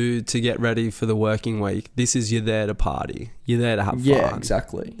 or 2 to get ready for the working week. This is you're there to party. You're there to have fun. Yeah,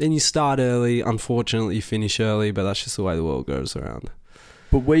 exactly. Then you start early. Unfortunately, you finish early, but that's just the way the world goes around.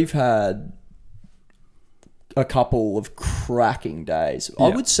 But we've had a couple of cracking days. Yeah. I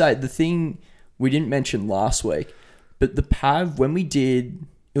would say the thing we didn't mention last week, but the Pav, when we did,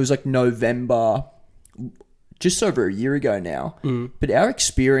 it was like November, just over a year ago now. But our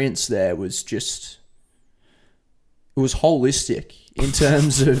experience there was just, it was holistic in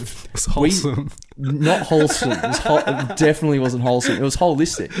terms of... It's wholesome. Not wholesome. It definitely wasn't wholesome. It was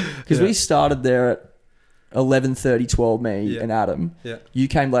holistic. Because we started there at 11:30, 12, me and Adam. Yeah. You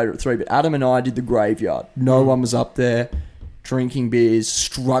came later at 3, but Adam and I did the graveyard. No one was up there drinking beers,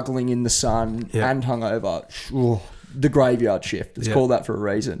 struggling in the sun and hungover. The graveyard shift. It's called that for a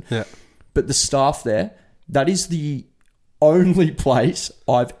reason. Yeah. But the staff there, that is the only place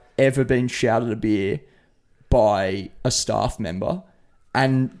I've ever been shouted a beer by a staff member.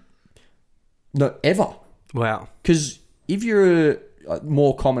 And no, ever. Wow. Because if you're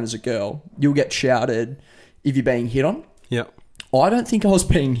more common as a girl, you'll get shouted if you're being hit on. Yeah. I don't think I was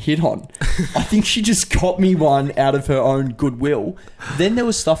being hit on. I think she just got me one out of her own goodwill. Then there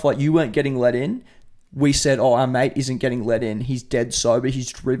was stuff like you weren't getting let in. We said, our mate isn't getting let in. He's dead sober. He's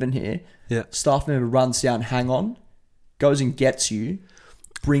driven here. Yeah. Staff member runs down, hang on, goes and gets you,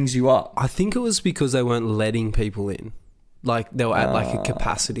 brings you up. I think it was because they weren't letting people in. Like, they were at like a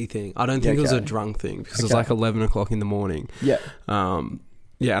capacity thing. I don't think it was a drunk thing because it was like 11 o'clock in the morning. Yeah.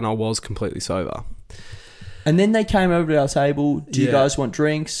 Yeah, and I was completely sober. And then they came over to our table. Do you guys want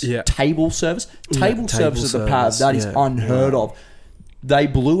drinks? Yeah. Table service. Table service at the pub. That is unheard of. They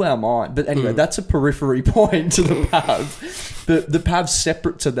blew our mind. But anyway, that's a periphery point to the pub. The pub's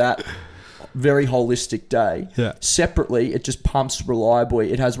separate to that very holistic day. Yeah. Separately, it just pumps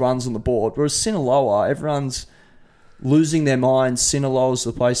reliably. It has runs on the board. Whereas Sinaloa, everyone's losing their minds. Sinaloa's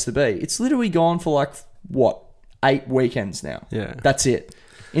the place to be. It's literally gone for like, 8 weekends now. Yeah. That's it.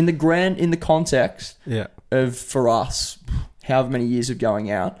 In the context of, for us, however many years of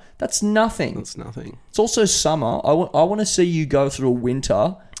going out, that's nothing. That's nothing. It's also summer. I want to see you go through a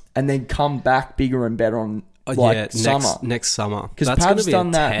winter and then come back bigger and better on summer. Next summer. Because Pav's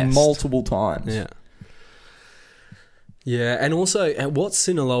done that multiple times. Yeah. Yeah, and also, what's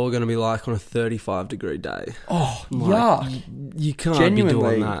Sinaloa going to be like on a 35-degree day? Oh, yuck. You can't Genuinely, be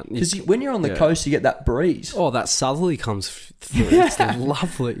doing that. Because when you're on the coast, you get that breeze. Oh, that southerly comes through. It's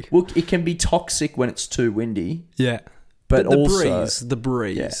lovely. Well, it can be toxic when it's too windy. Yeah. But the also...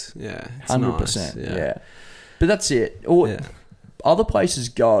 breeze. Yeah. It's 100%. nice. Yeah. But that's it. Other places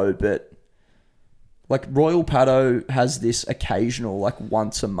go, but... Like, Royal Paddo has this occasional, like,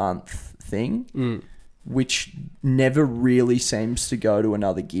 once a month thing... which never really seems to go to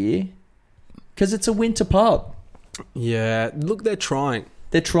another gear because it's a winter pub. Yeah, look, they're trying.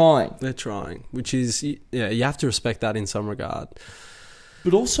 They're trying, which is, you have to respect that in some regard.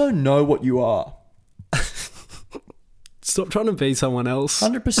 But also know what you are. Stop trying to be someone else.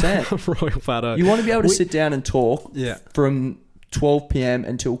 100%. Royal Paddo. You want to be able to sit down and talk from 12 p.m.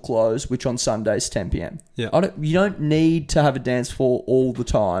 until close, which on Sundays 10 p.m. Yeah. You don't need to have a dance floor all the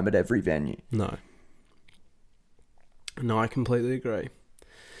time at every venue. No, I completely agree.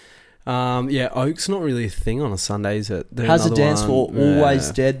 Oak's not really a thing on a Sunday, is it? Has a dance floor always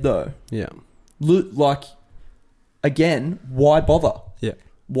dead though? Yeah. like, again, why bother? Yeah.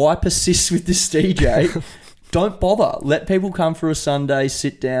 Why persist with this DJ? Don't bother. Let people come for a Sunday,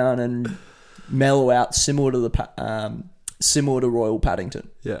 sit down and mellow out, similar to Royal Paddington.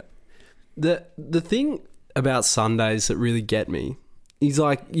 Yeah. The thing about Sundays that really get me is,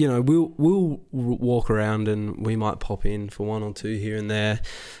 like, you know, we'll walk around and we might pop in for one or two here and there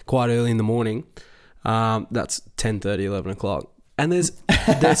quite early in the morning. That's 10:30, 11 o'clock. And there's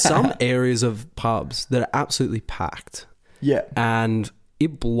some areas of pubs that are absolutely packed. Yeah. And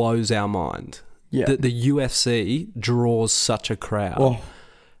it blows our mind. Yeah. That the UFC draws such a crowd. Oh.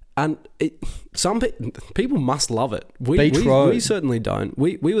 And some people must love it. Beach Road. We certainly don't.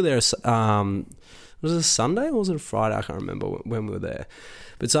 We were there, was it a Sunday or was it a Friday? I can't remember when we were there.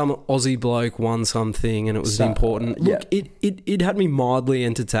 But some Aussie bloke won something and it was important. Look, it had me mildly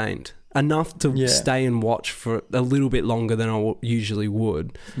entertained. Enough to stay and watch for a little bit longer than I usually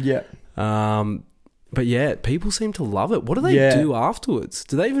would. Yeah. But yeah, people seem to love it. What do they do afterwards?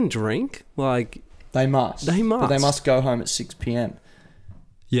 Do they even drink? Like, they must. But they must go home at 6 p.m.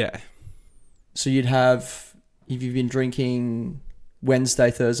 Yeah. So you'd have, if you've been drinking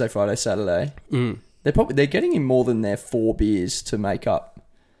Wednesday, Thursday, Friday, Saturday, they're getting in more than their 4 beers to make up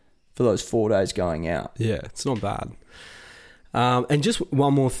for those 4 days going out. Yeah, it's not bad. And just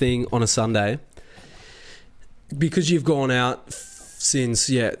one more thing on a Sunday, because you've gone out since,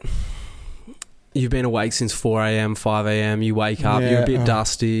 you've been awake since 4 a.m, 5 a.m, you wake up, you're a bit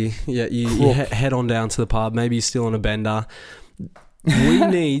dusty, you head on down to the pub, maybe you're still on a bender. We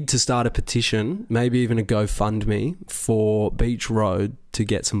need to start a petition, maybe even a GoFundMe for Beach Road to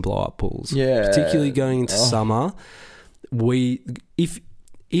get some blow-up pools. Yeah. Particularly going into summer.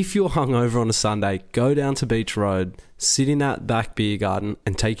 If you're hungover on a Sunday, go down to Beach Road, sit in that back beer garden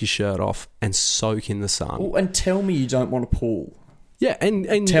and take your shirt off and soak in the sun. Oh, and tell me you don't want a pool. Yeah,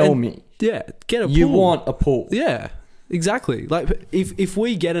 and tell me. Yeah, get a pool. You want a pool. Yeah, exactly. Like, if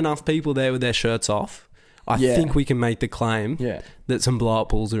we get enough people there with their shirts off, I think we can make the claim that some blow-up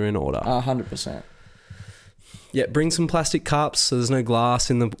pools are in order. 100%. Yeah, bring some plastic cups so there's no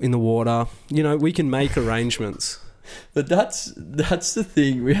glass in the water. You know, we can make arrangements. But that's the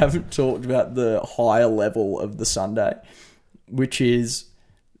thing. We haven't talked about the higher level of the Sunday, which is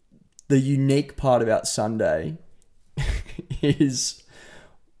the unique part about Sunday is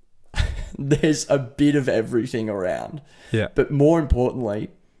there's a bit of everything around. Yeah. But more importantly,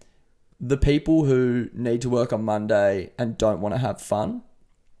 the people who need to work on Monday and don't want to have fun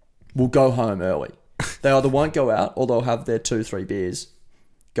will go home early. They either won't go out or they'll have their 2-3 beers,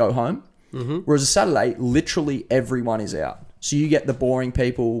 go home. Mm-hmm. Whereas a Saturday, literally everyone is out. So you get the boring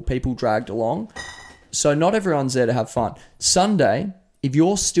people dragged along. So not everyone's there to have fun. Sunday, if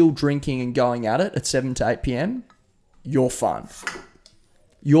you're still drinking and going at it at 7 to 8 p.m, you're fun.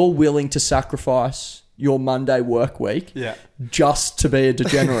 You're willing to sacrifice your Monday work week just to be a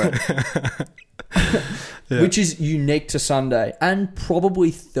degenerate. Which is unique to Sunday and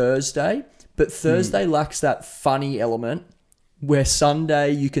probably Thursday. But Thursday lacks that funny element where Sunday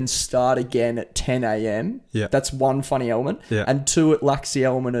you can start again at 10 a.m. Yeah. That's one funny element. Yeah. And two, it lacks the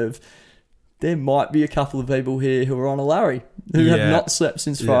element of there might be a couple of people here who are on a Larry, who have not slept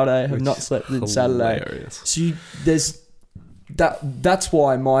since Friday, have not slept since Saturday. So there's that's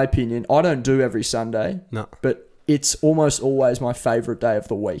why, in my opinion, I don't do every Sunday. No. But it's almost always my favourite day of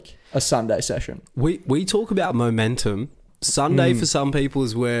the week, a Sunday session. We talk about momentum. Sunday for some people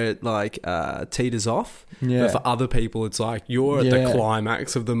is where it like teeters off. Yeah. But for other people, it's like you're at the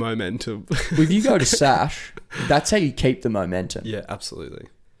climax of the momentum. If you go to Sash, that's how you keep the momentum. Yeah, absolutely.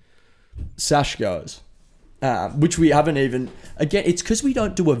 Sash goes, which we haven't even... Again, it's because we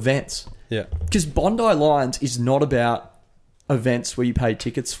don't do events. Yeah. Because Bondi Lions is not about events where you pay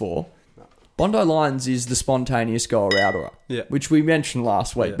tickets for. Bondi Lions is the spontaneous goer-outer, which we mentioned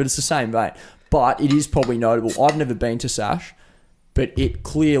last week, but it's the same vein. But it is probably notable. I've never been to Sash, but it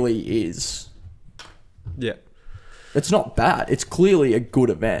clearly is. Yeah. It's not bad. It's clearly a good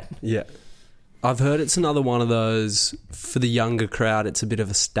event. Yeah. I've heard it's another one of those, for the younger crowd, it's a bit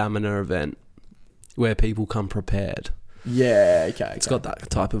of a stamina event where people come prepared. Yeah, okay. It's got that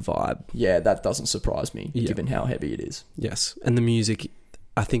type of vibe. Yeah, that doesn't surprise me, given how heavy it is. Yes. And the music,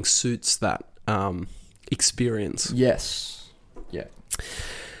 I think, suits that experience. Yes. Yeah.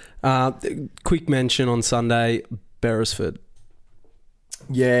 Quick mention on Sunday, Beresford.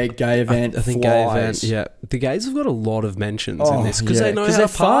 Yeah, gay event. I think flies. Gay event. Yeah, the gays have got a lot of mentions in this because they know how to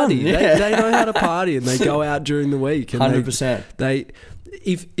party. Yeah. They know how to party, and they go out during the week. 100%. They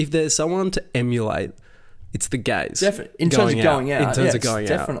if there's someone to emulate, it's the gays. Definitely. In terms of going out. In terms of going out.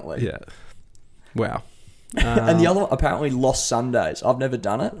 Definitely. Yeah. Wow. And the other one, apparently Lost Sundays. I've never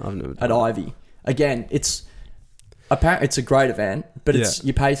done it. I've never done at it. Ivy. again, it's a great event, but it's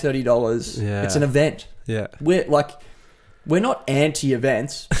you pay $30. Yeah. It's an event. Yeah. We're not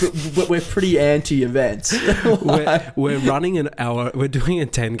anti-events, but we're pretty anti-events. We're running we're doing a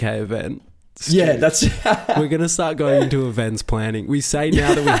 10K event. Yeah, that's... We're going to start going into events planning. We say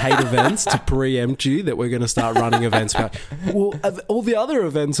now that we hate events to preempt you that we're going to start running events. Well, all the other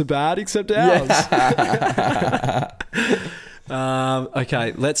events are bad except ours. Yeah.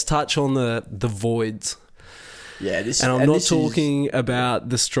 Okay, let's touch on the Voids. Yeah, and I'm not talking about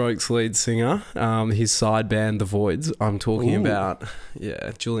the Strokes lead singer, his side band, The Voids. I'm talking about,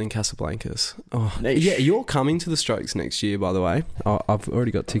 Julian Casablancas. Oh, yeah, you're coming to the Strokes next year, by the way. I've already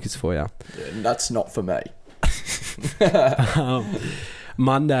got tickets for you. Yeah, that's not for me.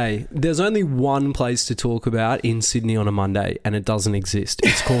 Monday. There's only one place to talk about in Sydney on a Monday, and it doesn't exist.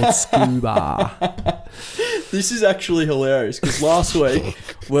 It's called Scuba. This is actually hilarious, because last week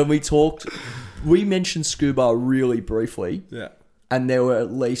when we talked... We mentioned Scuba really briefly, and there were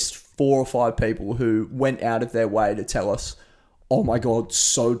at least 4 or 5 people who went out of their way to tell us, oh my God,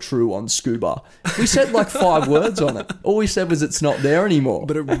 so true on Scuba. We said like 5 words on it. All we said was it's not there anymore.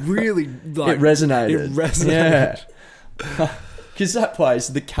 But it really... it resonated. It resonated. Yeah. Because that place,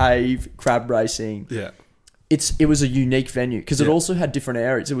 the Cave, crab racing... Yeah. It was a unique venue because it also had different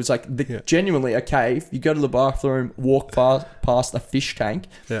areas. It was like genuinely a cave. You go to the bathroom, walk past a fish tank.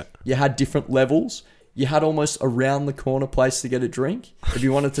 Yeah. You had different levels. You had almost around the corner place to get a drink if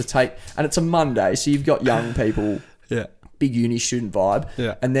you wanted to take. And it's a Monday, so you've got young people. Yeah. Big uni student vibe.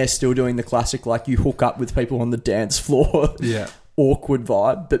 Yeah. And they're still doing the classic, like you hook up with people on the dance floor. Yeah. Awkward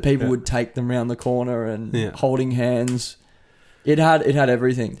vibe, but people would take them around the corner and holding hands. It had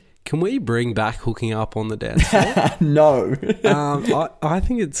everything. Can we bring back hooking up on the dance floor? No. I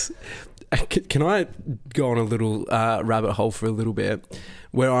think it's... Can I go on a little rabbit hole for a little bit?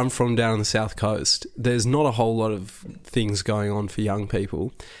 Where I'm from down on the South Coast, there's not a whole lot of things going on for young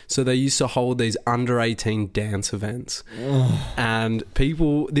people. So they used to hold these under 18 dance events. And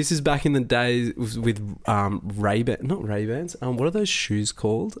people... This is back in the days with Ray-Ban... Not Ray-Bans. What are those shoes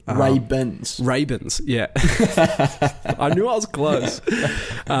called? Ray-Bans. Ray-Bans, yeah. I knew I was close.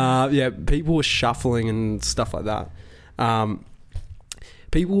 People were shuffling and stuff like that.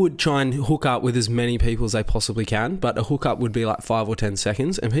 People would try and hook up with as many people as they possibly can, but a hookup would be like 5 or 10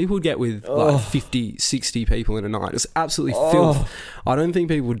 seconds, and people would get with like 50, 60 people in a night. It's absolutely filth. I don't think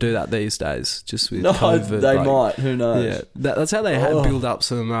people would do that these days, just with COVID. They might. Who knows? Yeah, that's how they had build up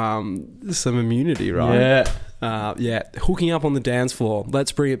some immunity, right? Yeah. Hooking up on the dance floor.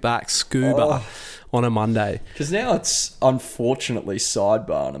 Let's bring it back. Scuba on a Monday. Because now it's unfortunately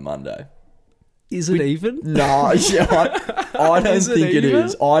sidebar on a Monday. Is it even? No, I don't think it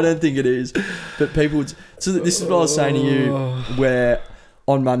is. I don't think it is. But people would... So this is what I was saying to you, where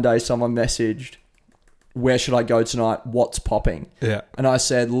on Monday someone messaged, where should I go tonight? What's popping? Yeah. And I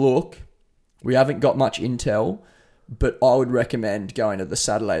said, look, we haven't got much intel, but I would recommend going to the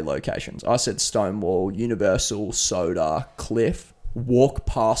Saturday locations. I said Stonewall, Universal, Soda, Cliff. Walk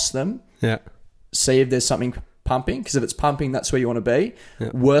past them. Yeah. See if there's something... pumping, because if it's pumping, that's where you want to be.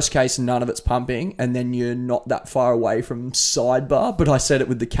 Yep. Worst case, none of it's pumping, and then you're not that far away from sidebar. But I said it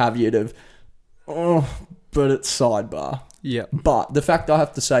with the caveat of, but it's sidebar. Yeah. But the fact I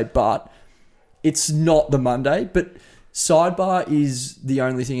have to say, it's not the Monday. But sidebar is the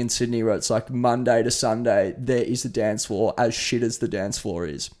only thing in Sydney where it's like Monday to Sunday, there is a dance floor as shit as the dance floor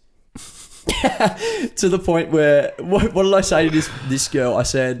is. To the point where, what did I say to this girl? I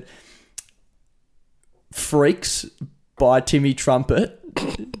said... Freaks by Timmy Trumpet.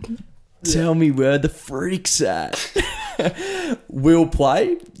 Tell me where the freaks at. Will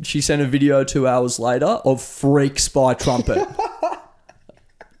play. She sent a video 2 hours later of Freaks by Trumpet.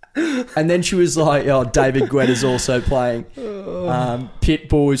 And then she was like, oh, David Guetta's also playing.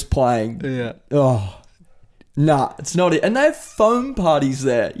 Pitbull is playing. Yeah. Oh, nah, it's not it. And they have foam parties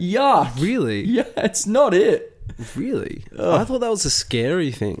there. Yuck. Really? Yeah, it's not it. Really? I thought that was a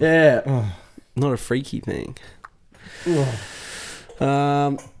scary thing. Yeah. Not a freaky thing. Fill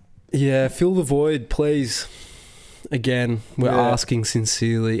the void, please. Again, we're asking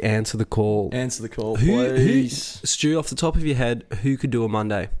sincerely, answer the call. Answer the call, please. Stu, off the top of your head, who could do a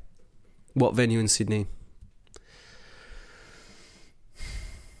Monday? What venue in Sydney?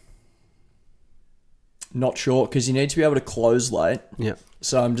 Not sure, because you need to be able to close late. Yeah.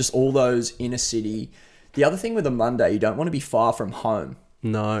 So I'm just all those inner city. The other thing with a Monday, you don't want to be far from home.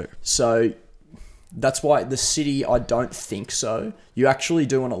 No. So... that's why the city, I don't think so. You actually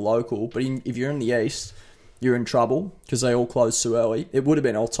do on a local, but if you're in the east, you're in trouble because they all close too early. It would have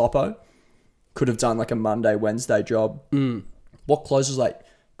been El Topo. Could have done like a Monday, Wednesday job. What closes late?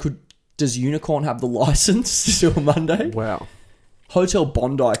 Could does Unicorn have the license to do a Monday? Wow. Hotel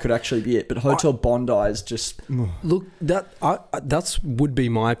Bondi could actually be it, but Hotel Bondi is just... Look, that's would be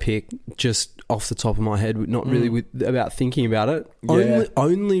my pick, just off the top of my head, not really about thinking about it. Yeah.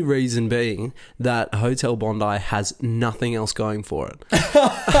 Only reason being that Hotel Bondi has nothing else going for it.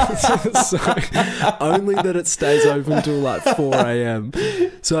 So, only that it stays open till like 4 a.m.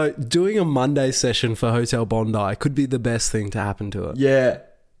 So doing a Monday session for Hotel Bondi could be the best thing to happen to it. Yeah.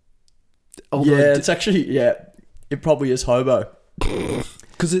 Although it's actually... Yeah, it probably is Hobo.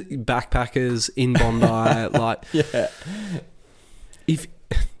 Because backpackers in Bondi, like... Yeah. If...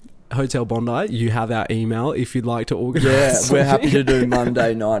 Hotel Bondi, you have our email if you'd like to organise. Yeah, something. we're happy to do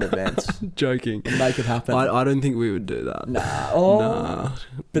Monday night events. Joking. Make it happen. I don't think we would do that. Nah.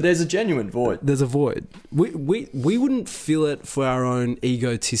 But there's a genuine void. There's a void. We wouldn't fill it for our own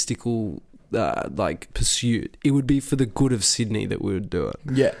egotistical pursuit. It would be for the good of Sydney that we would do it.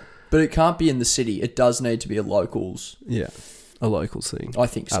 Yeah. But it can't be in the city. It does need to be a locals. Yeah. A locals thing. I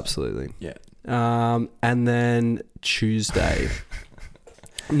think so. Absolutely. Yeah. And then Tuesday.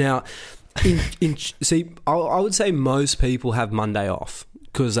 Now, I would say most people have Monday off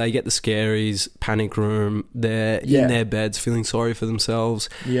because they get the scaries, panic room, they're in their beds feeling sorry for themselves.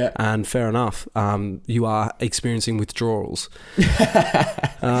 Yeah. And fair enough, you are experiencing withdrawals.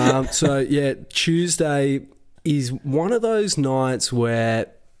 Tuesday is one of those nights where,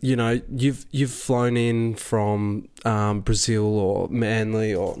 you know, you've flown in from Brazil or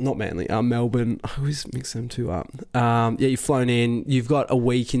Manly, or not Manly, Melbourne. I always mix them two up. You've flown in. You've got a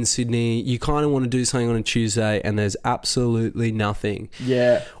week in Sydney. You kind of want to do something on a Tuesday, and there's absolutely nothing.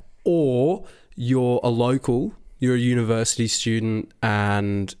 Yeah. Or you're a local. You're a university student,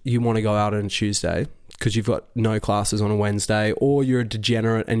 and you want to go out on a Tuesday because you've got no classes on a Wednesday. Or you're a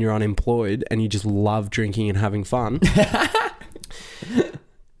degenerate and you're unemployed, and you just love drinking and having fun.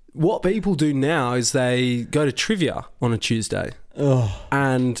 What people do now is they go to trivia on a Tuesday. Oh.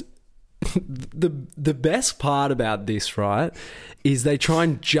 And the best part about this, right, is they try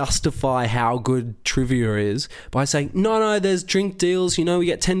and justify how good trivia is by saying, no, there's drink deals. You know, we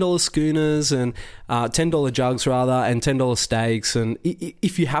get $10 schooners and $10 jugs, rather, and $10 steaks. And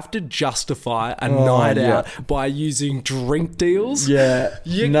if you have to justify a night out by using drink deals, you're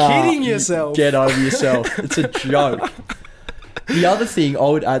kidding yourself. Get over yourself. It's a joke. The other thing I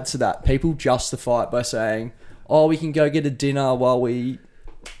would add to that, people justify it by saying, oh, we can go get a dinner while we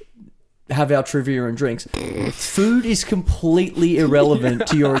have our trivia and drinks. Food is completely irrelevant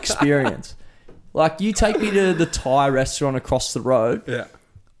to your experience. Like, you take me to the Thai restaurant across the road,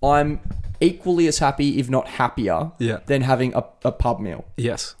 I'm equally as happy, if not happier, than having a pub meal.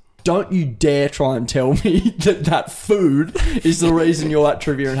 Yes. Don't you dare try and tell me that food is the reason you're at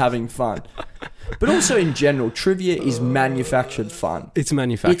trivia and having fun. But also in general, trivia is manufactured fun. It's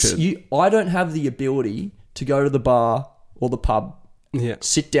manufactured. I don't have the ability to go to the bar or the pub,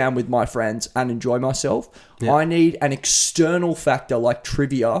 sit down with my friends and enjoy myself. Yeah. I need an external factor like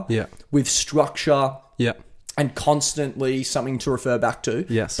trivia with structure and constantly something to refer back to.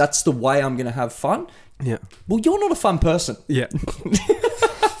 Yes. That's the way I'm going to have fun. Yeah. Well, you're not a fun person. Yeah.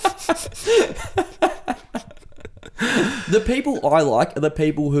 The people I like are the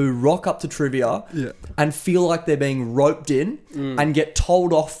people who rock up to trivia and feel like they're being roped in and get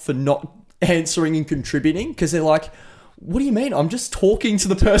told off for not answering and contributing because they're like, what do you mean? I'm just talking to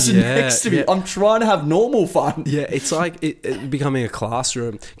the person next to me. I'm trying to have normal fun. Yeah, it's like it becoming a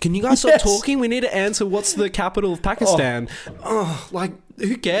classroom. Can you guys stop talking? We need to answer what's the capital of Pakistan. Like,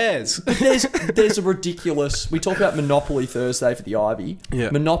 who cares? There's a ridiculous... We talk about Monopoly Thursday for the Ivy. Yeah.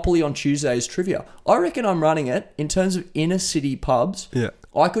 Monopoly on Tuesday is trivia. I reckon I'm running it in terms of inner city pubs. Yeah.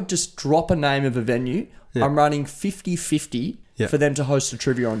 I could just drop a name of a venue. Yeah. I'm running 50-50 for them to host a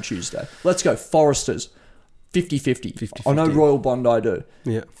trivia on Tuesday. Let's go. Foresters. 50-50. I know Royal Bondi do.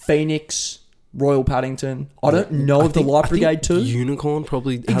 Yeah. Phoenix, Royal Paddington. I don't know if the Light Brigade too. Unicorn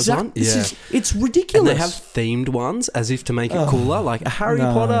probably has one. It's ridiculous. And they have themed ones as if to make it cooler, like a Harry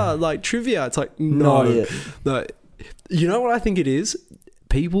Potter like trivia. It's like no. You know what I think it is?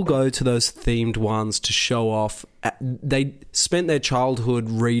 People go to those themed ones to show off. They spent their childhood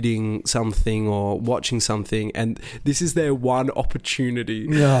reading something or watching something, and this is their one opportunity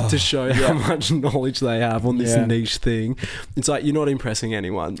to show how much knowledge they have on this niche thing. It's like, you're not impressing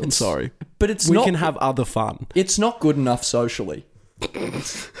anyone. I'm sorry. But we can have other fun. It's not good enough socially.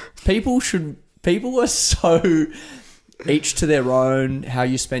 People are so each to their own how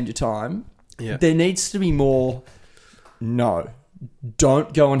you spend your time. Yeah. There needs to be more. No.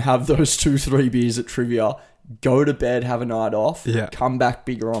 Don't go and have those 2-3 beers at trivia. Go to bed, have a night off. Yeah. Come back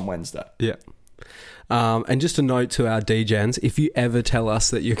bigger on Wednesday. Yeah. And just a note to our DJs, if you ever tell us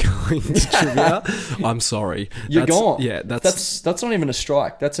that you're going to trivia, I'm sorry. You're gone. Yeah, that's not even a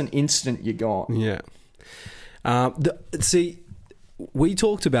strike. That's an instant you're gone. Yeah. See, we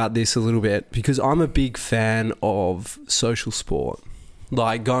talked about this a little bit because I'm a big fan of social sport.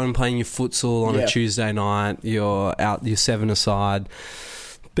 Like going and playing your futsal on a Tuesday night, you're out, you're 7-a-side.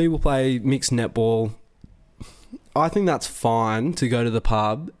 People play mixed netball. I think that's fine to go to the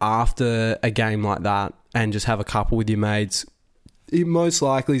pub after a game like that and just have a couple with your mates. It most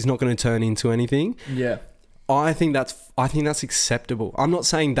likely is not going to turn into anything. Yeah. I think that's acceptable. I'm not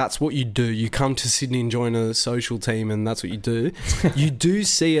saying that's what you do. You come to Sydney and join a social team and that's what you do. You do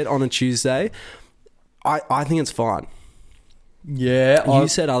see it on a Tuesday. I think it's fine. Yeah. You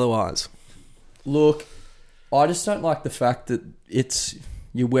said otherwise. Look, I just don't like the fact that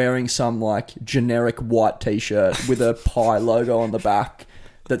you're wearing some like generic white t-shirt with a pie logo on the back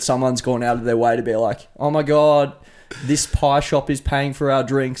that someone's gone out of their way to be like, oh my God, this pie shop is paying for our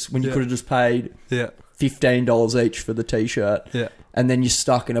drinks when you could have just paid $15 each for the t-shirt. Yeah. And then you're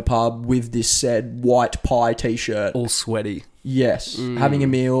stuck in a pub with this said white pie t-shirt. All sweaty. Yes. Having a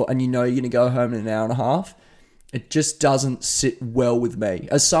meal and you know you're going to go home in an hour and a half. It just doesn't sit well with me.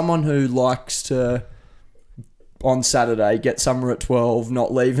 As someone who likes to, on Saturday, get somewhere at 12,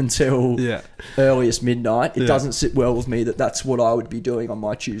 not leave until earliest midnight, it doesn't sit well with me that that's what I would be doing on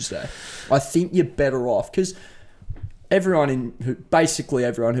my Tuesday. I think you're better off because basically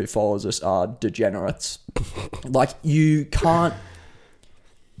everyone who follows us are degenerates. Like you can't,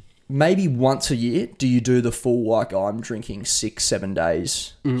 maybe once a year do you do the full like I'm drinking 6-7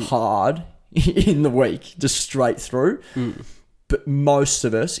 days hard in the week, just straight through. But most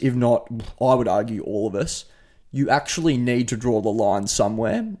of us, if not, I would argue all of us, you actually need to draw the line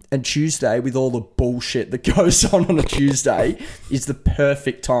somewhere. And Tuesday, with all the bullshit that goes on a Tuesday, is the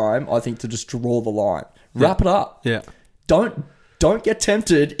perfect time, I think, to just draw the line. Wrap it up. Yeah. Don't get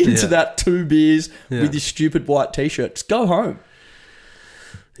tempted into that 2 beers with your stupid white t-shirt. Just go home.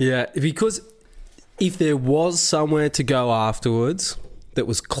 Yeah, because if there was somewhere to go afterwards that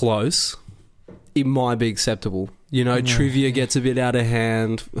was close, it might be acceptable. You know, trivia gets a bit out of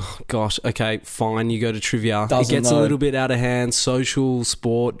hand. Oh, gosh, okay, fine, you go to trivia. It gets a little bit out of hand. Social,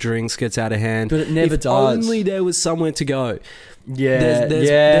 sport, drinks gets out of hand. But it never if does. Only there was somewhere to go. Yeah,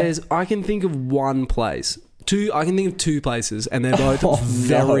 there's I can think of one place. I can think of 2 places, and they're both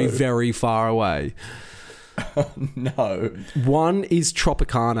very far away. No. One is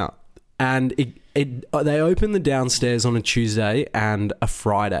Tropicana, and they open the downstairs on a Tuesday and a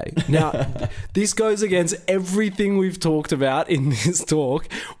Friday. Now, this goes against everything we've talked about in this talk.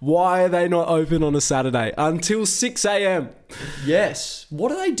 Why are they not open on a Saturday until 6 a.m? Yes.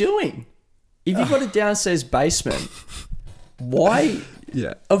 What are they doing? If you've got a downstairs basement, why?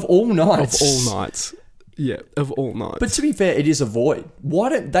 Yeah. Of all nights. Of all nights. Yeah, of all nights. But to be fair, it is a void.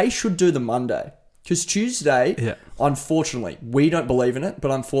 They should do the Monday. Because Tuesday, unfortunately, we don't believe in it, but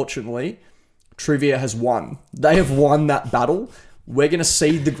unfortunately, trivia has won. They have won that battle. We're going to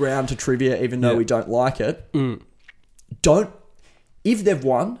cede the ground to trivia even though we don't like it. If they've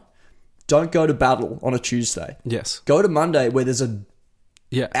won, don't go to battle on a Tuesday. Yes. Go to Monday where there's a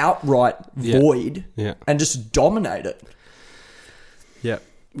outright void and just dominate it. Yeah.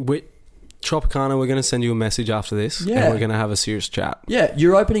 Tropicana, we're going to send you a message after this, and we're going to have a serious chat. Yeah,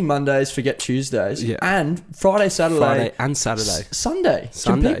 you're opening Mondays, forget Tuesdays, and Friday, Saturday, and Saturday, Sunday.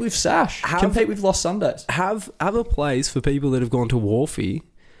 Compete with Sash. Compete with Lost Sundays. Have a place for people that have gone to Wharfie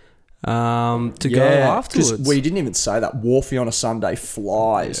to go afterwards. We didn't even say that. Wharfie on a Sunday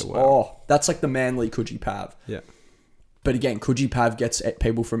flies. Yeah, wow. Oh, that's like the Manly Coogee Pav. Yeah. But again, Coogee Pav gets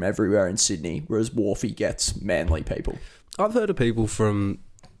people from everywhere in Sydney, whereas Wharfie gets Manly people. I've heard of people from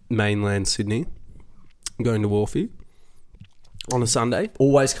mainland Sydney going to Wharfie on a Sunday.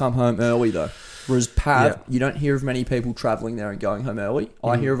 Always come home early though. Whereas Pav, you don't hear of many people travelling there and going home early.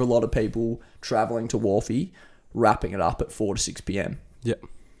 I hear of a lot of people travelling to Wharfie, wrapping it up at 4 to 6 p.m. Yeah.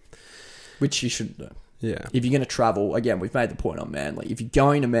 Which you shouldn't do. Yeah. If you're going to travel, again, we've made the point on Manly. If you're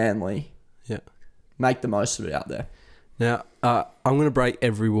going to Manly, make the most of it out there. Now, I'm going to break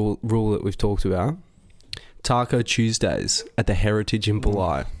every rule that we've talked about. Taco Tuesdays at the Heritage in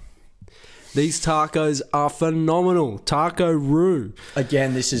Bulli. These tacos are phenomenal. Taco Roo.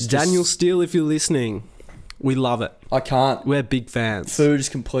 Again, this is Daniel Steele, if you're listening, we love it. I can't. We're big fans. Food is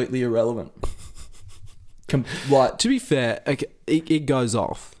completely irrelevant. To be fair, it goes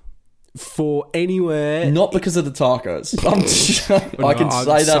off for anywhere. Not because of the tacos. I can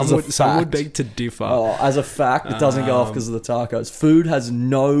say that as a fact. Some would beg to differ. Oh, as a fact, it doesn't go off because of the tacos. Food has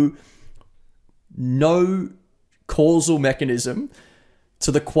no causal mechanism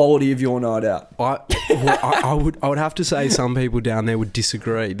to the quality of your night out? I would have to say some people down there would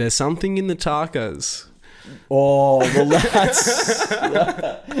disagree. There's something in the tacos. Oh, well, that's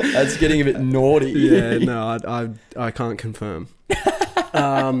getting a bit naughty. Yeah, no, I can't confirm.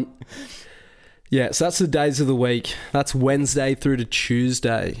 Yeah, so that's the days of the week. That's Wednesday through to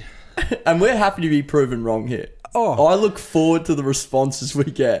Tuesday. And we're happy to be proven wrong here. Oh. I look forward to the responses we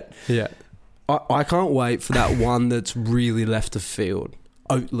get. Yeah. I can't wait for that one that's really left of field.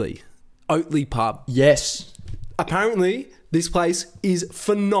 Oatley pub. Yes. Apparently, this place is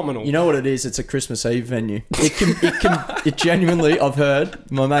phenomenal. You know what it is? It's a Christmas Eve venue. It genuinely, I've heard,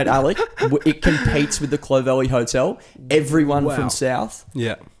 my mate Alec, it competes with the Clovelly Hotel. Everyone from South.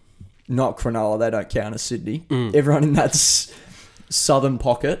 Yeah. Not Cronulla, they don't count as Sydney. Everyone in that southern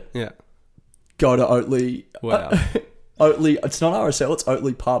pocket. Yeah. Go to Oatley. Wow. Oatley, it's not RSL, it's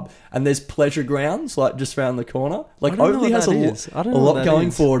Oatley Pub. And there's pleasure grounds, like, just around the corner. Like, Oatley has a lot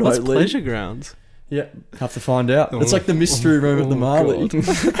going for it, What's Oatley. pleasure grounds? Yeah, have to find out. It's like the mystery room at the Marley.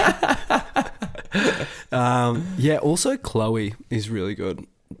 Yeah, also Chloe is really good.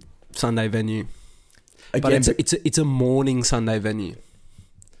 Sunday venue. Again, but it's a morning Sunday venue.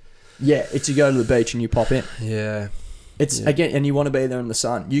 Yeah, it's you go to the beach and you pop in. Yeah. Again, and you want to be there in the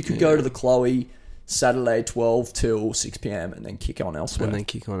sun. You could go to the Chloe Saturday 12 till 6 p.m. and then kick on elsewhere.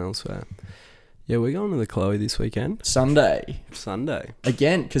 Yeah, we're going to the Chloe this weekend. Sunday.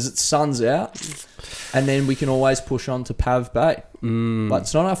 Again, because it's sun's out. And then we can always push on to Pav Bay. But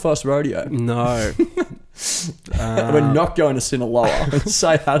it's not our first rodeo. No. We're not going to Sinaloa. Let's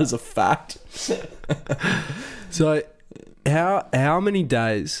say that as a fact. So, how many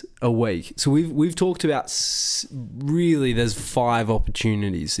days a week? So we've talked about really there's 5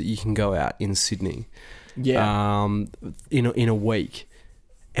 opportunities that you can go out in Sydney. Yeah. In a week.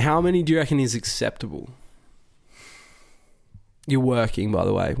 How many do you reckon is acceptable? You're working, by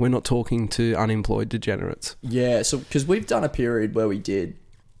the way. We're not talking to unemployed degenerates. Yeah, so because we've done a period where we did,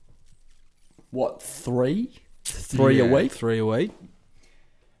 what, 3? 3 a week? 3 a week.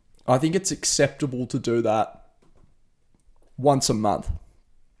 I think it's acceptable to do that once a month.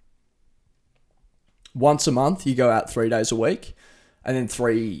 Once a month, you go out 3 days a week, and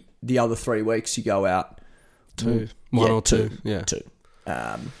then the other 3 weeks you go out 2. One or two. Yeah. 2.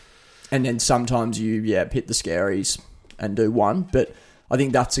 And then sometimes you hit the scaries and do 1, but I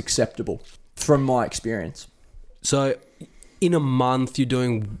think that's acceptable from my experience. So in a month you're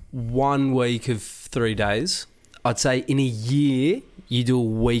doing 1 week of 3 days. I'd say in a year you do a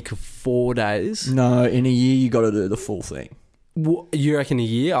week of 4 days. No, in a year you got to do the full thing. You reckon a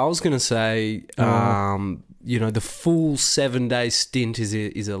year? I was going to say the full 7-day stint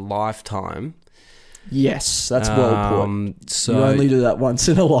is a lifetime. Yes, that's well put. So you only do that once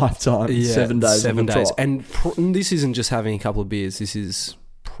in a lifetime. Yeah, 7 days. 7 days. And this isn't just having a couple of beers. This is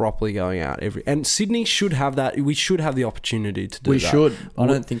properly going out every. And Sydney should have that. We should have the opportunity to do that. We should. I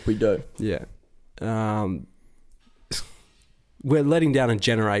don't think we do. Yeah. We're letting down a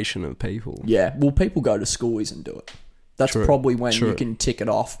generation of people. Yeah. Well, people go to schoolies and do it. That's probably when you can tick it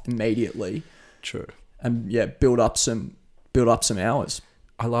off immediately. True. And build up some hours.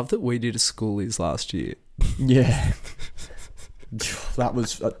 I love that we did a schoolies last year. Yeah. That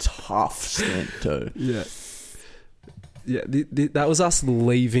was a tough stint too. Yeah. Yeah, that was us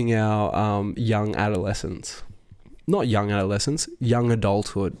leaving our young adolescence. Not young adolescence, young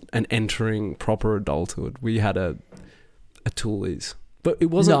adulthood and entering proper adulthood. We had a toolies. But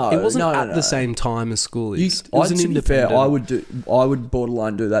it wasn't at the same time as schoolies. It was an independent. I would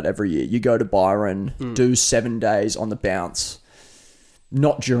borderline do that every year. You go to Byron, do 7 days on the bounce.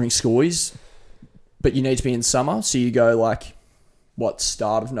 Not during schoolies, but you need to be in summer. So you go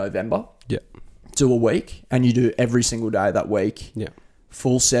start of November? Yeah. Do a week, and you do every single day that week. Yeah.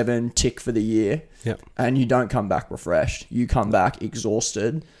 Full 7, tick for the year. Yeah. And you don't come back refreshed. You come back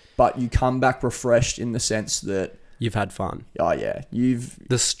exhausted, but you come back refreshed in the sense that you've had fun. Oh yeah,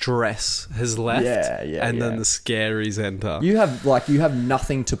 the stress has left. And then the scaries enter. You have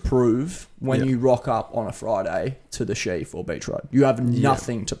nothing to prove when you rock up on a Friday to the Sheaf or Beach Road. You have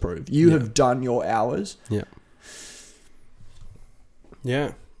nothing to prove. You have done your hours. Yeah.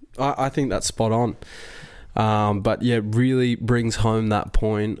 Yeah, I think that's spot on. But yeah, really brings home that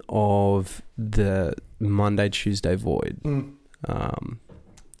point of the Monday, Tuesday void.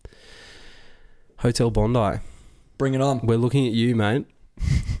 Hotel Bondi. Bring it on. We're looking at you, mate.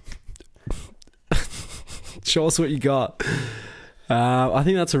 Show us what you got. I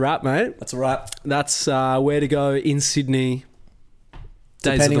think that's a wrap, mate. That's a wrap. That's where to go in Sydney.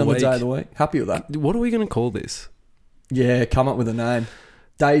 Days Depending of the on week. the day of the week. Happy with that. What are we going to call this? Yeah, come up with a name.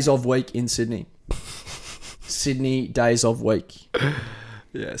 Days of week in Sydney. Sydney Days of Week.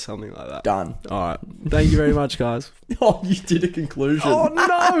 Yeah, something like that. Done. All right. Thank you very much, guys. Oh, you did a conclusion. Oh,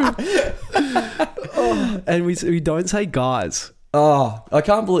 no. And we don't say guys. Oh, I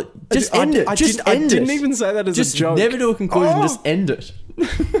can't believe. Just end it. Just end it. I didn't even say that as just a joke. Never do a conclusion. Just end it.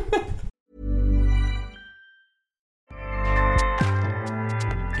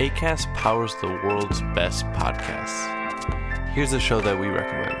 Acast powers the world's best podcasts. Here's a show that we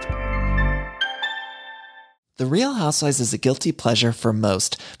recommend. The Real Housewives is a guilty pleasure for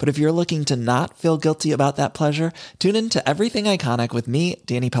most, but if you're looking to not feel guilty about that pleasure, tune in to Everything Iconic with me,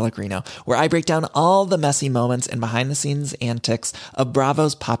 Danny Pellegrino, where I break down all the messy moments and behind-the-scenes antics of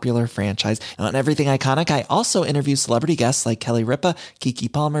Bravo's popular franchise. And on Everything Iconic, I also interview celebrity guests like Kelly Ripa,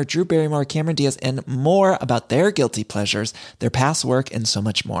 Keke Palmer, Drew Barrymore, Cameron Diaz, and more about their guilty pleasures, their past work, and so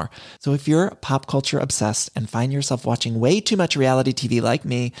much more. So if you're pop culture obsessed and find yourself watching way too much reality TV like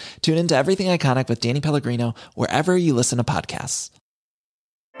me, tune in to Everything Iconic with Danny Pellegrino, wherever you listen to podcasts.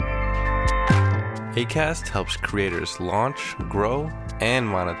 Acast helps creators launch, grow, and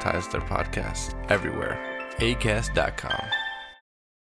monetize their podcasts everywhere. Acast.com.